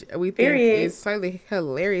internet, which we think is slightly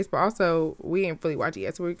hilarious, but also we ain't fully watched it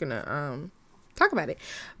yet, so we're gonna talk about it.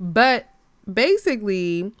 But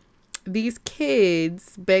basically, these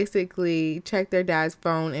kids basically checked their dad's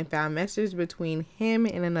phone and found messages between him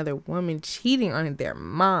and another woman cheating on their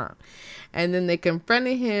mom, and then they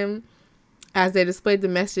confronted him as they displayed the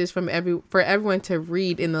messages for everyone to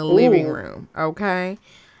read in the living room. Okay.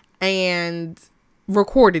 And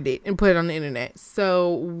recorded it and put it on the internet.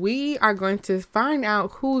 So we are going to find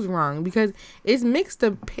out who's wrong because it's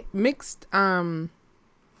basically like mixed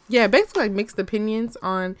opinions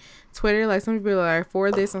on Twitter. Like some people are like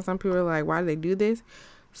for this and some people are like, why do they do this?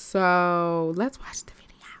 So let's watch the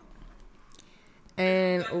video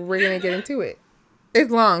and we're gonna get into it.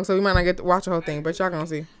 It's long, so we might not get to watch the whole thing, but y'all gonna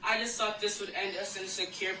see. I just thought this would end us in a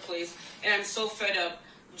secure place, and I'm so fed up.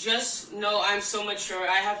 Just know I'm so mature.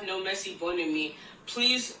 I have no messy bone in me.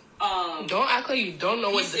 Please, don't act like you don't know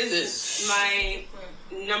what this is my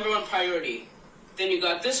number one priority. Then you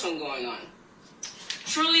got this one going on.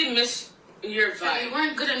 Truly miss your vibe. You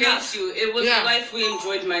weren't good enough. Thank you. It was a life we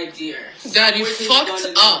enjoyed, my dear. Dad, you fucked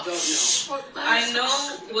up. I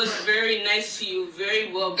know was very nice to you, very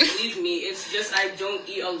well. Believe me, it's just I don't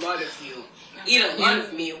eat a lot of you. Eat a lot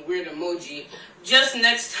of me, weird emoji. Just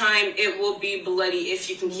next time, it will be bloody if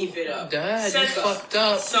you can keep it up. Dad, you fucked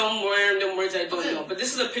up. Some random words I don't know. But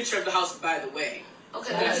this is a picture of the house, by the way.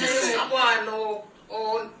 Okay, Dad, you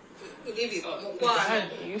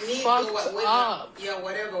fucked up. Yeah,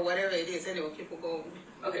 whatever it is. Anyway, people go.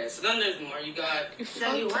 Okay, so then there's more. You got...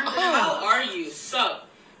 How How are you? Sup?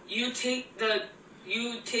 You take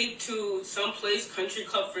to some place, country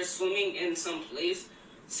club for swimming in some place.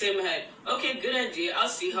 Same head. Okay, good idea. I'll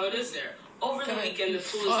see how it is there. Over the weekend, the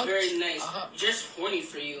food is very nice. Just horny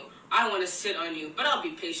for you. I want to sit on you, but I'll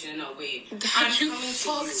be patient and I'll wait. I'm coming to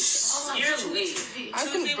you. You're late. I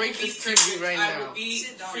can break this TV right now. I will be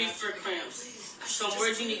free for cramps. Some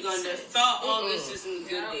words in Uganda. Thought all this is in the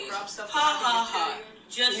good days. Ha ha ha.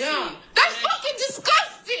 Just yeah. That's fucking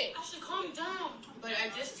disgusting. Actually, calm down. But I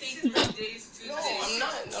just take 3 days, 2 days.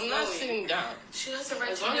 I'm not sitting down. She has a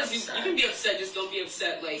right to be upset. You can be upset, just don't be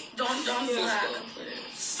upset. Like, don't feel slow.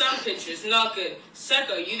 Some pictures, not good.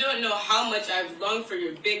 Seka, you don't know how much I've longed for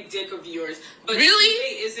your big dick of yours. But really?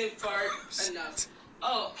 Today isn't far enough.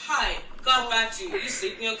 Oh, hi. Got back to you. You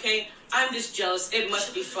sleeping okay? I'm just jealous. It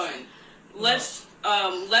must be fun. Let's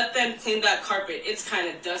let them clean that carpet. It's kind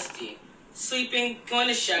of dusty. Sleeping, going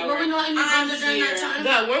to shower. Were we not in Uganda during that time?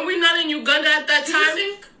 No, were we not in Uganda at that time?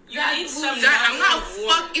 You need some. I'm not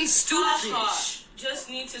fucking stupid. Just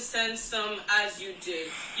need to send some as you did.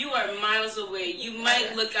 You are miles away. You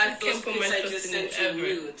might look at those pics I just sent you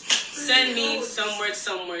nude. Send me some words.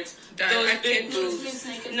 Those big boobs.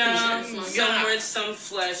 Nah, some words, some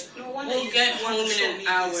flesh. We'll get home in an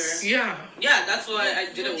hour. Yeah. Yeah, that's why I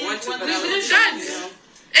didn't want to, but I was done.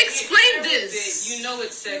 Explain this. You know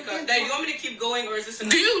it's sick. Dad, you want me to keep going, or is this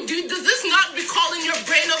enough? Does this not recall in your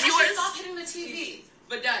brain of yours? Stop hitting the TV.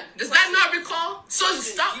 But Dad, does that not recall? So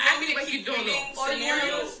stop acting like you don't know.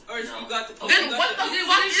 Scenarios, or you got the. Then what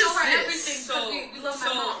is this? So, we love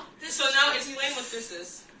my mom. So now explain what this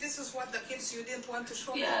is. This is what the kids you didn't want to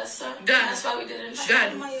show. Yes, sir. God. That's why we didn't show.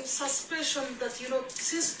 God. My suspicion that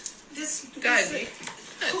since this God.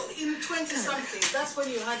 in 20 something, that's when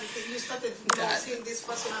you started seeing this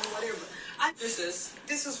person and whatever.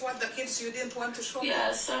 This is what the kids you didn't want to show.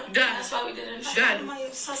 Yes, sir. God. That's why we didn't show. God. My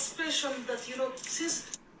suspicion that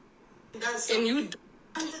since that's And you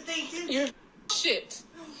and they did. you're shit.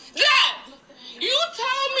 God! You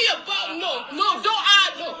told me about don't I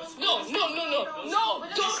don't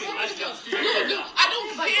I don't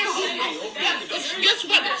care who guess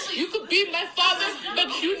what? You could be my father, but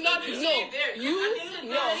you not listen. You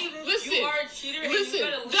are a cheater. Listen,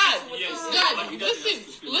 God,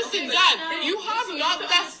 listen, God, you have not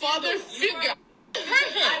that father figure.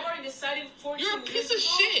 I've already decided 14 You're a piece of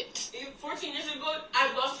shit. 14 years ago,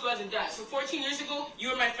 I lost you as a dad. So 14 years ago, you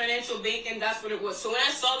were my financial bank, and that's what it was. So when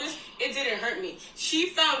I saw this, it didn't hurt me. She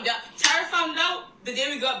found out. Tyra found out the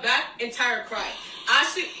day we got back, and Tyra cried.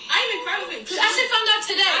 Ashley, I even cried with it. Ashley found out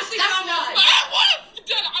today. Ashley found out.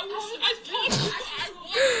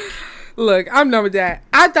 Look, I'm done with that.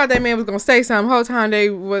 I thought that man was gonna say something whole time they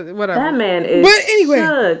was whatever. That man is But anyway.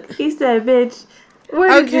 shook. He said, bitch, where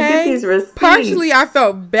did you get these receipts? Partially, I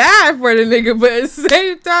felt bad for the nigga, but at the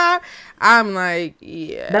same time, I'm like,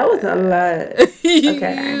 yeah. That was a lot.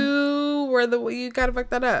 Okay. You gotta fuck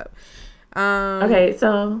that up. Okay,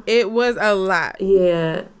 so It was a lot.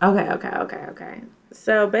 yeah. Okay.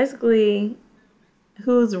 So basically,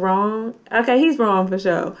 who's wrong? Okay, he's wrong for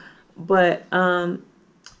sure. But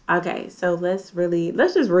okay, so let's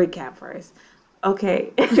just recap first.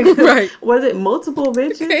 Okay. Right. Was it multiple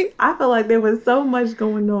bitches? Okay. I feel like there was so much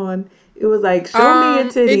going on. It was like, show me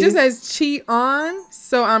your titties. It just says cheat on,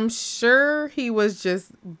 so I'm sure he was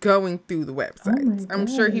just going through the websites. I'm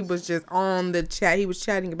sure he was just on the chat. He was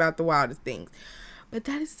chatting about the wildest things. But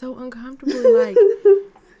that is so uncomfortable. Like,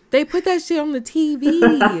 they put that shit on the TV.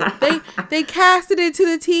 They casted it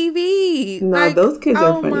to the TV. No, like, those kids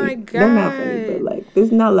are funny. Oh my God. They're not funny, but like, this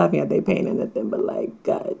is not laughing at their pain or nothing, but like,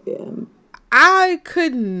 goddamn. I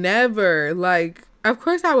could never, like, of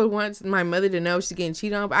course I would want my mother to know she's getting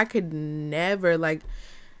cheated on, but I could never, like,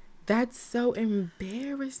 that's so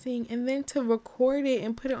embarrassing. And then to record it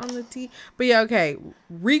and put it on the TV. But yeah, okay,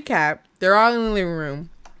 recap. They're all in the living room.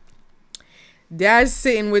 Dad's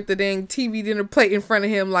sitting with the dang TV dinner plate in front of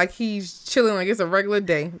him like he's chilling like it's a regular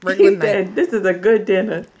day, regular night. Said, this is a good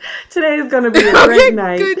dinner. Today is going to be a great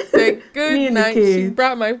night. Good night. She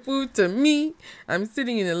brought my food to me. I'm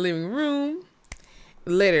sitting in the living room.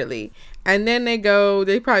 Literally. And then they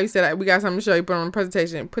probably said, we got something to show you, put on a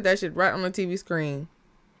presentation, put that shit right on the TV screen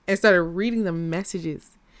and started reading the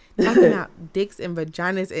messages. Talking about dicks and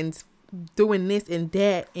vaginas and doing this and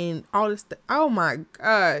that and all this stuff. Oh my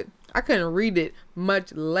God. I couldn't read it,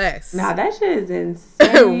 much less. Nah, that shit is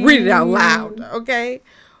insane. Read it out loud, okay?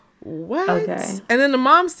 What? Okay. And then the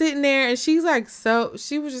mom's sitting there, and she's like,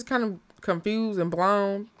 she was just kind of confused and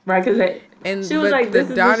blown. Right, because she was like, this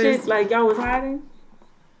is the shit, like, y'all was hiding?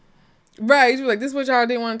 Right, she was like, this is what y'all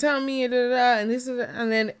didn't want to tell me, and this is, and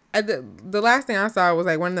then at the last thing I saw was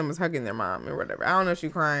like one of them was hugging their mom or whatever. I don't know if she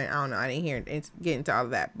crying. I don't know. I didn't hear it get into all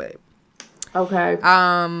of that, but okay.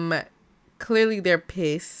 Clearly they're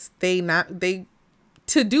pissed.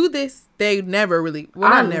 To do this, they never really,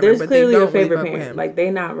 not never, there's but clearly they don't a favorite really fuck with parent. him. Like, they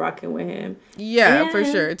not rocking with him. Yeah, and for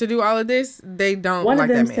sure. To do all of this, they don't like that man.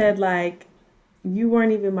 One of them said, like, you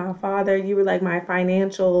weren't even my father. You were like my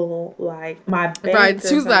financial, like, my bank. Right.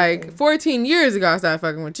 She was like, 14 years ago I started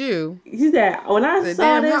fucking with you. He said, when I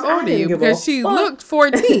saw this, how old I are didn't you? give Because a she fuck. looked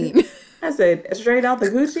 14. I said, straight out the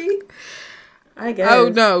Gucci? I guess. Oh,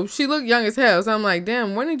 no. She looked young as hell. So I'm like,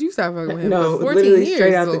 damn, when did you start fucking with him? No, 14 literally years.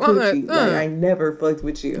 straight out the So I'm Gucci. Like, I never fucked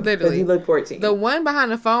with you. Literally. You look 14. The one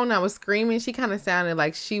behind the phone that was screaming, she kind of sounded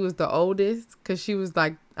like she was the oldest. Because she was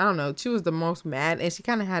like, I don't know, she was the most mad. And she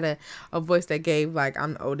kind of had a voice that gave like,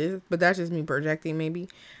 I'm the oldest. But that's just me projecting maybe.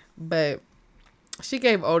 But she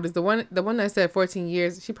gave oldest. The one that said 14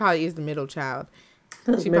 years, she probably is the middle child.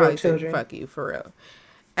 She probably said, fuck you, for real.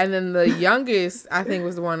 And then the youngest, I think,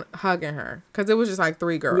 was the one hugging her. Because it was just like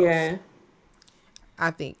 3 girls. Yeah. I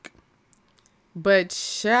think. But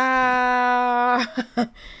child,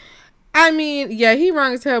 I mean, yeah, he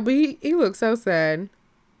wrong as hell, but he looks so sad.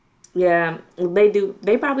 Yeah, they do.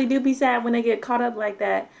 They probably do be sad when they get caught up like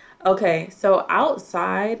that. Okay, so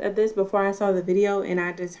outside of this, before I saw the video and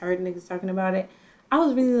I just heard niggas talking about it, I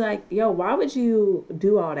was really like, yo, why would you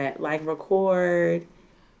do all that? Like, record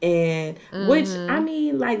and, which, I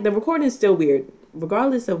mean, like, the recording is still weird.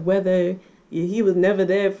 Regardless of whether he was never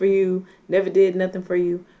there for you, never did nothing for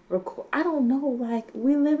you. I don't know, like,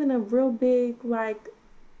 we live in a real big, like,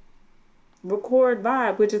 record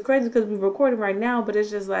vibe, which is crazy because we're recording right now, but it's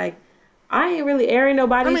just like, I ain't really airing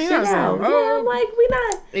nobody's shit out. Yeah, I'm like, we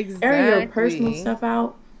not airing your personal stuff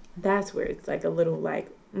out. That's where it's like a little like,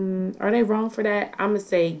 are they wrong for that? I'm gonna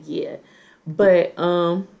say yeah, but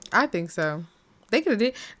I think so. They could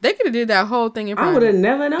have did that whole thing in private. I would have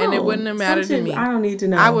never known, and it wouldn't have mattered to me. I don't need to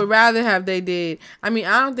know. I would rather have they did. I mean,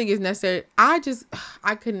 I don't think it's necessary. I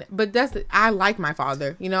couldn't. But I like my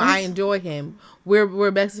father. You know, I enjoy him.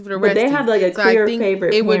 We're best for the rest. But they have like a clear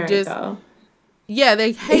favorite parent, though. Yeah,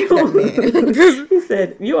 they hate that man. He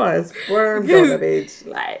said, "You are a sperm donor, bitch."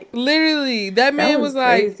 Like literally, that man was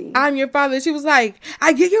crazy. Like, "I'm your father." She was like,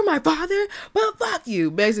 "You're my father, but fuck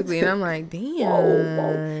you," basically. And I'm like, "Damn."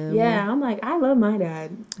 Whoa. Yeah, I'm like, I love my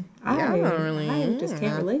dad. I just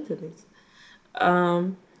can't relate to this.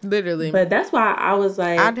 Literally, but that's why I was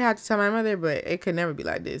like, I'd have to tell my mother, but it could never be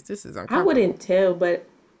like this. This is uncomfortable. I wouldn't tell, but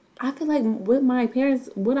I feel like with my parents,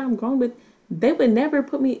 what I'm grown with. They would never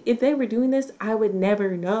put me, if they were doing this, I would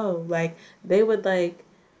never know. Like, they would dispute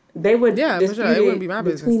for sure. It wouldn't be my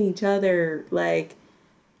between business. each other, like,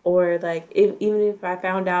 or like, even if I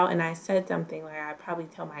found out and I said something, like, I'd probably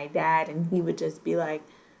tell my dad and he would just be like,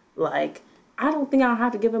 I don't think I'll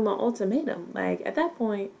have to give him an ultimatum. Like, at that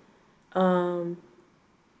point,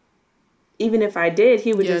 even if I did,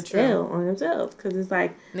 he would just tell on himself. Because it's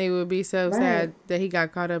like... They would be so sad that he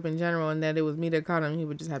got caught up in general and that it was me that caught him. He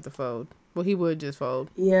would just have to fold. Well, he would just fold.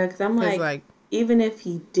 Yeah, because I'm like, even if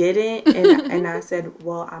he didn't, and I said,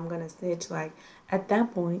 well, I'm going to snitch, like, at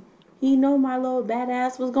that point, he know my little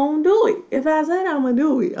badass was going to do it. If I said I'm going to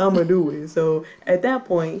do it, I'm going to do it. So, at that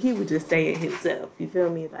point, he would just say it himself. You feel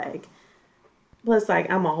me? Like, plus, like,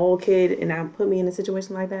 I'm a whole kid, and I put me in a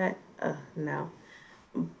situation like that? No.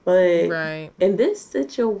 But in this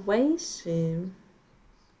situation,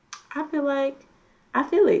 I feel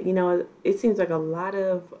it. You know, it seems like a lot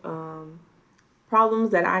of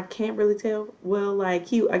problems that I can't really tell. Well,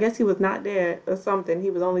 like, I guess he was not there or something. He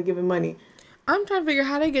was only giving money. I'm trying to figure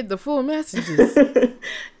how they get the full messages.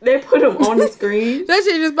 They put him on the screen. That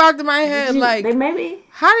shit just popped in my head.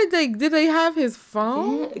 How did they have his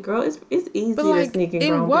phone? Yeah, girl, it's easy to sneak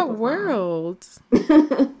in what world?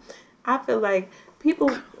 I feel like people,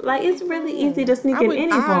 like, it's really easy to sneak in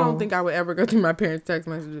any phone. I don't think I would ever go through my parents' text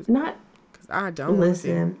messages. Not. Because I don't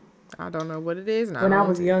listen. I don't know what it is. When I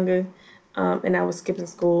was younger, and I was skipping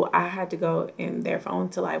school, I had to go in their phone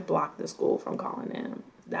to, like, block the school from calling them.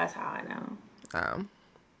 That's how I know. I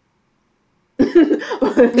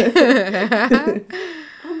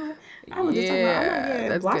was just talking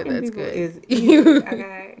about, blocking people is easy.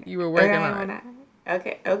 Okay. You were working on it.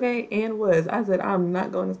 Okay, and I said, I'm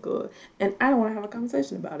not going to school, and I don't want to have a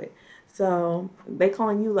conversation about it. So they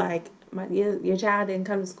calling you like, your child didn't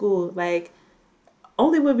come to school. Like,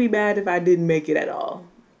 only would be bad if I didn't make it at all.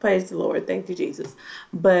 Praise the Lord, thank you, Jesus.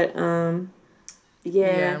 But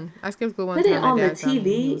yeah. I skipped school one time. Put it on the TV.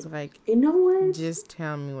 He was like, you know what? Just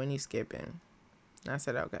tell me when you skipping. I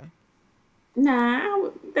said, okay. Nah,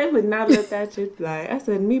 they would not let that shit fly. I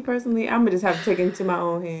said, me personally, I'm gonna just have to take it into my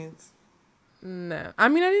own hands. No, I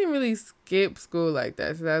mean, I didn't really skip school like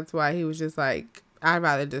that, so that's why he was just like, I'd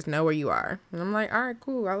rather just know where you are. And I'm like, all right,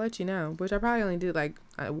 cool, I'll let you know. Which I probably only did like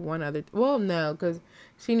one other. Well, no, because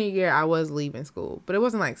senior year I was leaving school, but it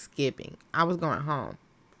wasn't like skipping. I was going home.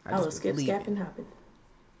 I was skipping, hopping.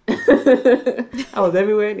 I was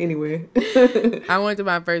everywhere and anywhere. I went to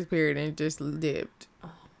my first period and just dipped.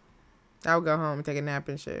 I would go home and take a nap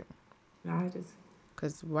and shit. I just,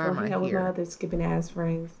 because why am I here? With my other skipping ass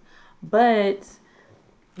friends. But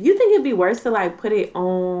you think it'd be worse to like put it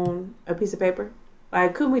on a piece of paper?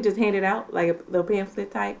 Like, couldn't we just hand it out like a little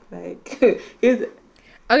pamphlet type? Like,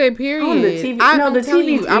 okay, period. On the TV, the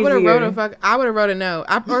TV. I would have wrote a note.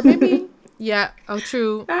 Or maybe, yeah. Oh,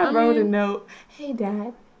 true. I wrote a note. Hey,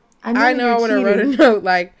 Dad. I know I would have wrote a note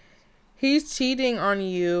like, he's cheating on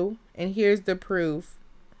you, and here's the proof.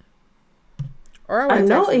 Or a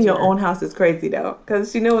note in your own house is crazy though,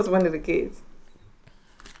 because she knows it's one of the kids.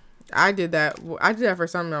 I did that. I did that for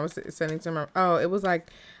something I was sending to my. Oh, it was like,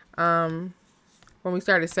 when we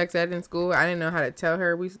started sex ed in school, I didn't know how to tell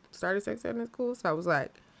her we started sex ed in school, so I was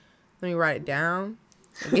like, let me write it down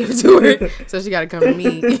and give it to her. So she got to come to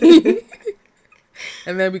me,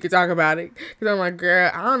 and then we could talk about it. Because I'm like,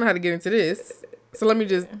 girl, I don't know how to get into this, so let me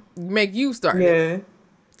just make you start. Yeah.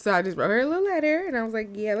 So I just wrote her a little letter, and I was like,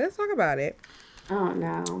 yeah, let's talk about it. Oh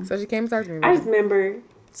no. So she came and talked to me. I just remember.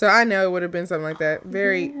 So I know it would have been something like that.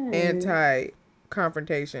 Very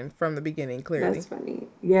anti-confrontation from the beginning, clearly. That's funny.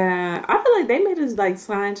 Yeah. I feel like they made us like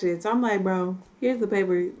sign shit. So I'm like, bro, here's the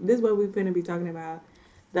paper. This is what we're finna be talking about.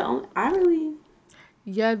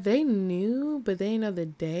 Yeah, they knew, but they didn't know the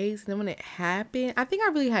dates. And then when it happened, I think I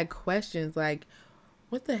really had questions like,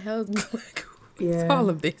 what the hell is like, what's all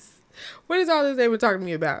of this? What is all this they were talking to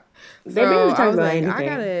me about? They barely talking about like,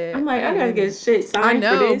 anything. I gotta get shit signed. I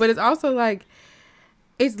know, for this. but it's also like,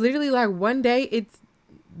 it's literally like one day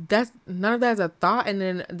that's none of that's a thought, and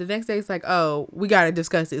then the next day it's like, oh, we gotta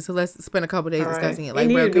discuss it. So let's spend a couple days discussing it. Like,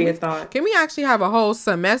 bro, can we actually have a whole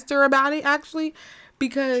semester about it? Actually,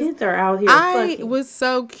 because kids are out here. I was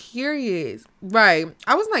so curious. Right,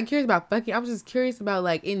 I wasn't like curious about fucking. I was just curious about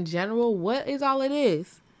like in general, what is all it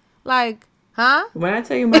is, like, huh? When I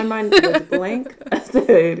tell you my mind was blank, I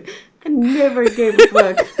said, I never gave a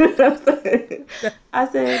fuck. I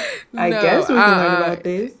said, I guess we can learn about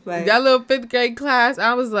this. Like that little 5th grade class,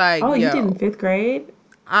 I was like, oh, you did in 5th grade?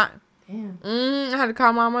 Damn. I had to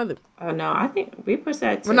call my mother. Oh no, I think we pushed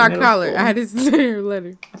that to when I call her, I had to send her a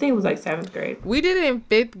letter. I think it was like 7th grade. We did it in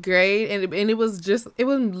 5th grade, and it was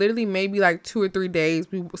literally maybe like 2 or 3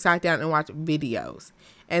 days. We sat down and watched videos,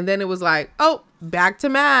 and then it was like, oh, back to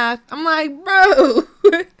math. I'm like, bro,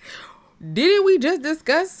 didn't we just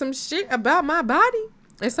discuss some shit about my body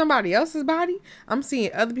and somebody else's body? I'm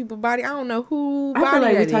seeing other people's body. I don't know who body I feel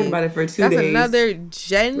like that we talked is. about it for 2 That's days. another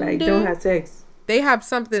gender. Like, don't have sex. They have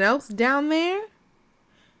something else down there.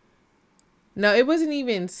 No, it wasn't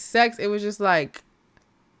even sex. It was just like.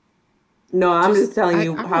 No, I'm just telling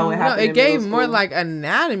you how it happened. It gave more like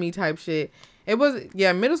anatomy type shit. It was,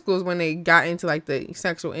 middle school is when they got into like the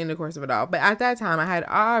sexual intercourse of it all. But at that time, I had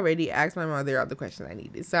already asked my mother all the questions I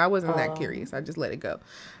needed. So I wasn't that curious. I just let it go.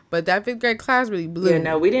 But that 5th grade class really blew. Yeah,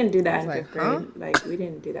 no, we didn't do that in 5th grade. Huh? Like, we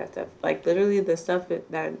didn't do that stuff. Like, literally the stuff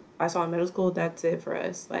that I saw in middle school, that's it for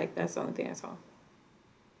us. Like, that's the only thing I saw.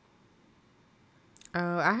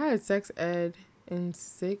 I had sex ed in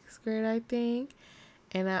 6th grade, I think.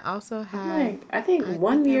 And I also had... I think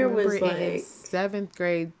one year was like... 7th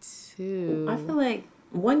grade, too. I feel like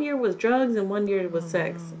one year was drugs and one year was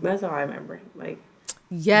sex. That's all I remember. Like...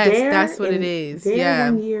 Yes, that's what it is. Yeah.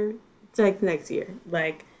 1 year, sex next year.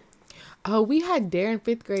 Like... Oh, we had dare in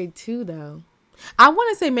 5th grade, too, though. I want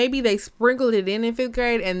to say maybe they sprinkled it in 5th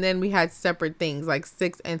grade, and then we had separate things. Like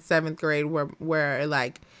 6th and 7th grade were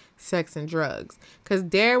like... sex and drugs, because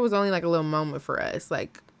dare was only like a little moment for us.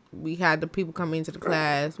 Like, we had the people come into the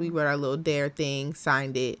class, we wrote our little dare thing,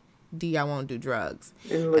 signed it, D, I won't do drugs,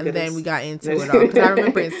 and then we got into it all. Because I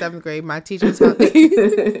remember in 7th grade my teacher was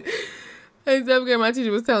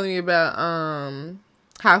telling me about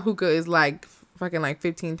how hookah is like fucking like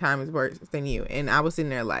 15 times worse than you, and I was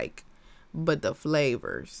sitting there like, but the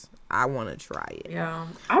flavors, I want to try it. Yeah,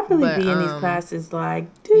 I really be in these classes like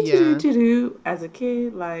do as a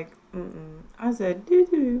kid. Like, I said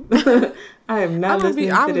do. I am not listening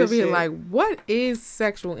to this shit. I was over here like, what is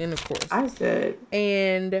sexual intercourse? I said,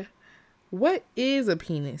 and what is a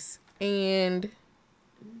penis? And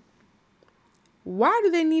why do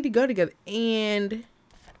they need to go together? And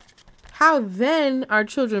how then are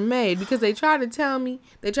children made? Because they try to show me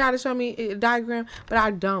a diagram, but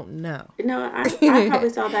I don't know. No, I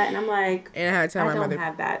probably saw that, and I'm like, and I had to tell my mother, I don't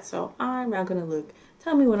have that, so I'm not gonna look.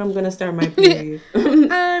 Tell me when I'm gonna start my period.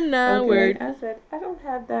 I'm not worried. I said, I don't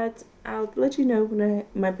have that. I'll let you know when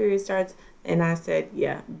my period starts. And I said,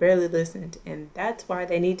 yeah, barely listened, and that's why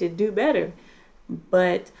they need to do better.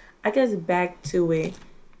 But I guess back to it.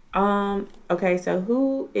 Okay, so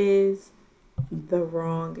who is the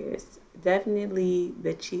wrongest? Definitely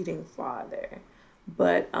the cheating father.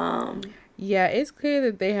 But yeah, it's clear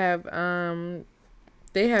that they have had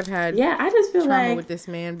I just feel trauma like with this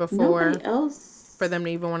man before, nobody else for them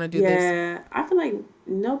to even want to do this. Yeah, I feel like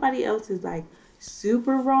nobody else is like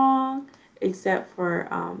super wrong except for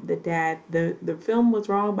the dad. The film was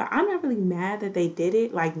wrong, but I'm not really mad that they did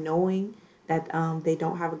it, like knowing that they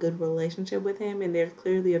don't have a good relationship with him, and there's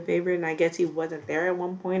clearly a favorite, and I guess he wasn't there at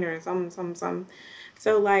one point or some.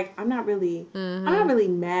 So like, I'm not really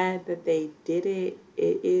mad that they did it.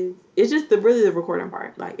 It's just the recording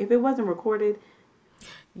part. Like, if it wasn't recorded,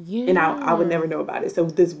 and I would never know about it, so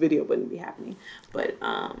this video wouldn't be happening. But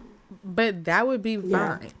that would be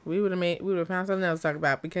fine. We would have found something else to talk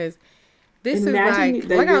about, because this imagine is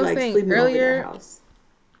like I was saying earlier.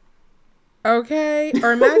 Okay,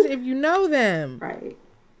 or imagine if you know them. Right,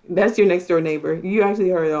 that's your next door neighbor. You actually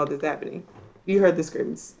heard all this happening. You heard the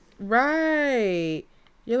screams. Right.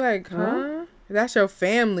 You're like, huh? That's your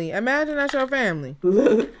family. Imagine that's your family.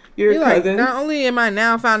 You're cousins. Like, not only am I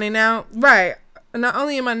now finding out, right? Not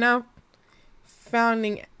only am I now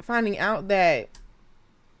finding out that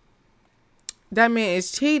man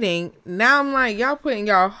is cheating, now I'm like, y'all putting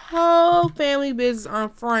y'all whole family business on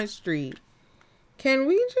Front Street. Can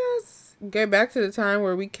we just get back to the time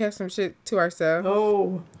where we kept some shit to ourselves.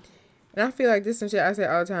 Oh. And I feel like this some shit I say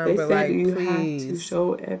all the time, They but said like, you please. have to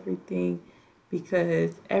show everything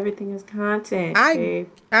because everything is content, I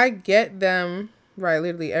babe. get them, right,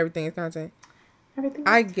 literally everything is content. Everything is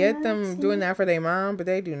I get them content. doing that for their mom, but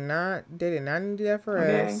they did not need to do that for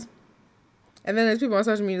us. And then there's people on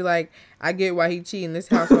social media like, I get why he cheating, this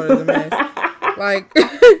household is a mess. Like,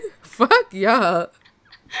 fuck y'all.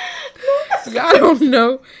 Y'all don't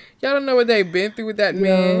know what they've been through with that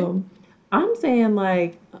man. I'm saying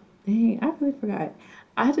like, dang, I really forgot.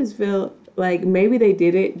 I just feel like maybe they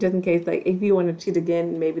did it just in case, like, if you want to cheat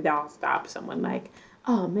again, maybe that'll stop someone. Like,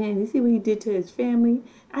 oh man, you see what he did to his family?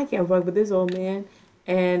 I can't fuck with this old man.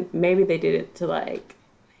 And maybe they did it to like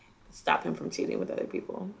stop him from cheating with other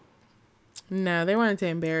people. No, they wanted to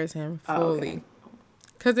embarrass him fully. Oh, okay.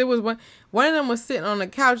 Cause it was one of them was sitting on the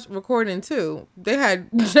couch recording too. They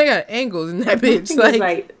got angles in that bitch.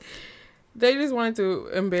 Like they just wanted to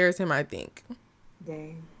embarrass him, I think.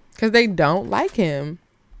 Dang. Cause they don't like him.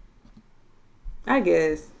 I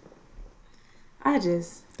guess.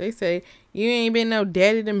 They say you ain't been no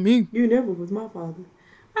daddy to me. You never was my father.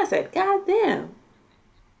 I said, God damn.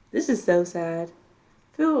 This is so sad.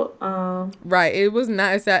 Right, it was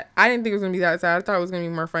not as sad. I didn't think it was gonna be that sad. I thought it was gonna be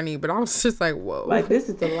more funny, but I was just like, whoa, like this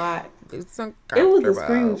is a lot. It's it was a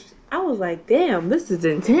scream. I was like, damn, this is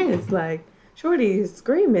intense. Like Shorty is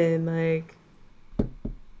screaming. Like,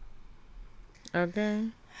 okay.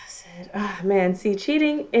 I said, man, see,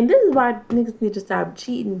 cheating, and this is why niggas need to stop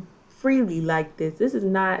cheating freely like this. This is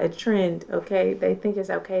not a trend, okay? They think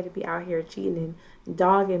it's okay to be out here cheating and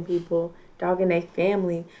dogging people, dogging their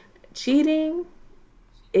family. Cheating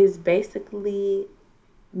is basically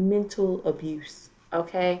mental abuse,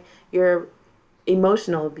 okay? Your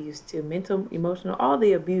emotional abuse too, mental, emotional, all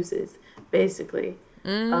the abuses, basically.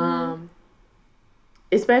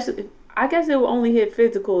 Especially, I guess it will only hit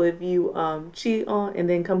physical if you cheat on and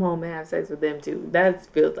then come home and have sex with them too. That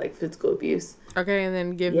feels like physical abuse. Okay, and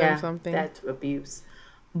then give them something. That's abuse.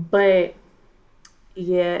 But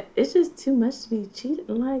yeah, it's just too much to be cheating.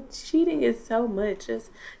 Like cheating is so much.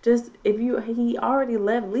 Just if he already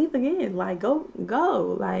left, leave again. Like go.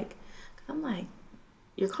 Like I'm like,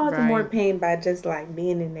 you're causing more pain by just like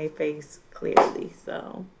being in their face clearly.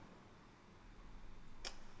 So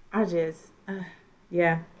I just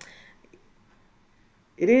yeah.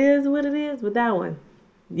 It is what it is with that one.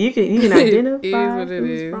 You can identify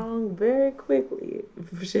who's wrong very quickly.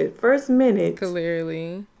 Shit, first minute.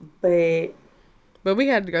 Clearly. But we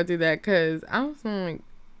had to go through that because I was like,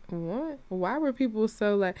 what? Why were people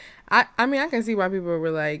so like... I mean, I can see why people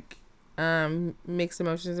were like mixed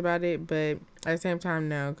emotions about it, but at the same time,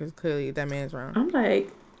 no, because clearly that man's wrong. I'm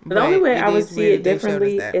like, the only way I would see it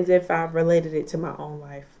differently is if I related it to my own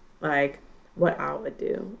life. Like, what I would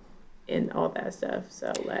do. And all that stuff.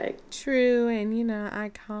 So like true, and I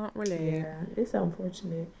can't relate. Yeah, it's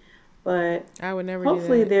unfortunate, but I would never.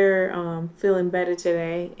 Hopefully, they're feeling better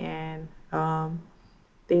today, and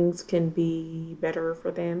things can be better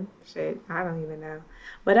for them. Shit, I don't even know,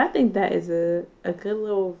 but I think that is a good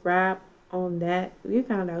little wrap on that. We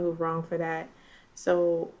found out who's wrong for that,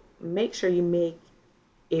 so make sure you make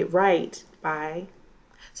it right by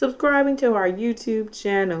subscribing to our YouTube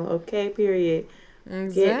channel. Okay, period.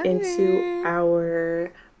 Exactly. Get into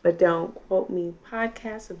our But Don't Quote Me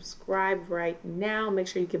podcast. Subscribe right now. Make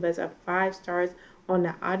sure you give us a 5 stars on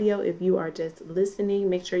the audio if you are just listening.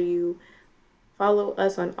 Make sure you follow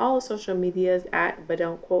us on all social medias at But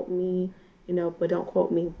Don't Quote Me, But Don't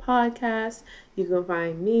Quote Me podcast. You can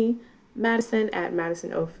find me, Madison, at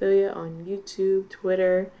Madison Ophelia on YouTube,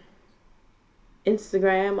 Twitter,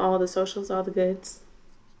 Instagram, all the socials, all the goods.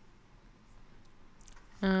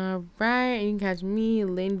 Right, you can catch me,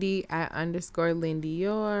 Lindy, at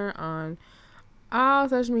 _LindyYour on all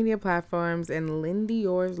social media platforms, and Lindy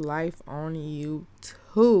Yours Life on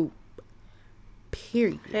YouTube.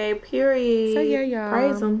 Period. Hey, period. So yeah, y'all.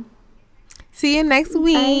 Praise them. See you next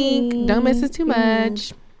week. Bye. Don't miss us too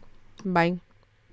much. Bye.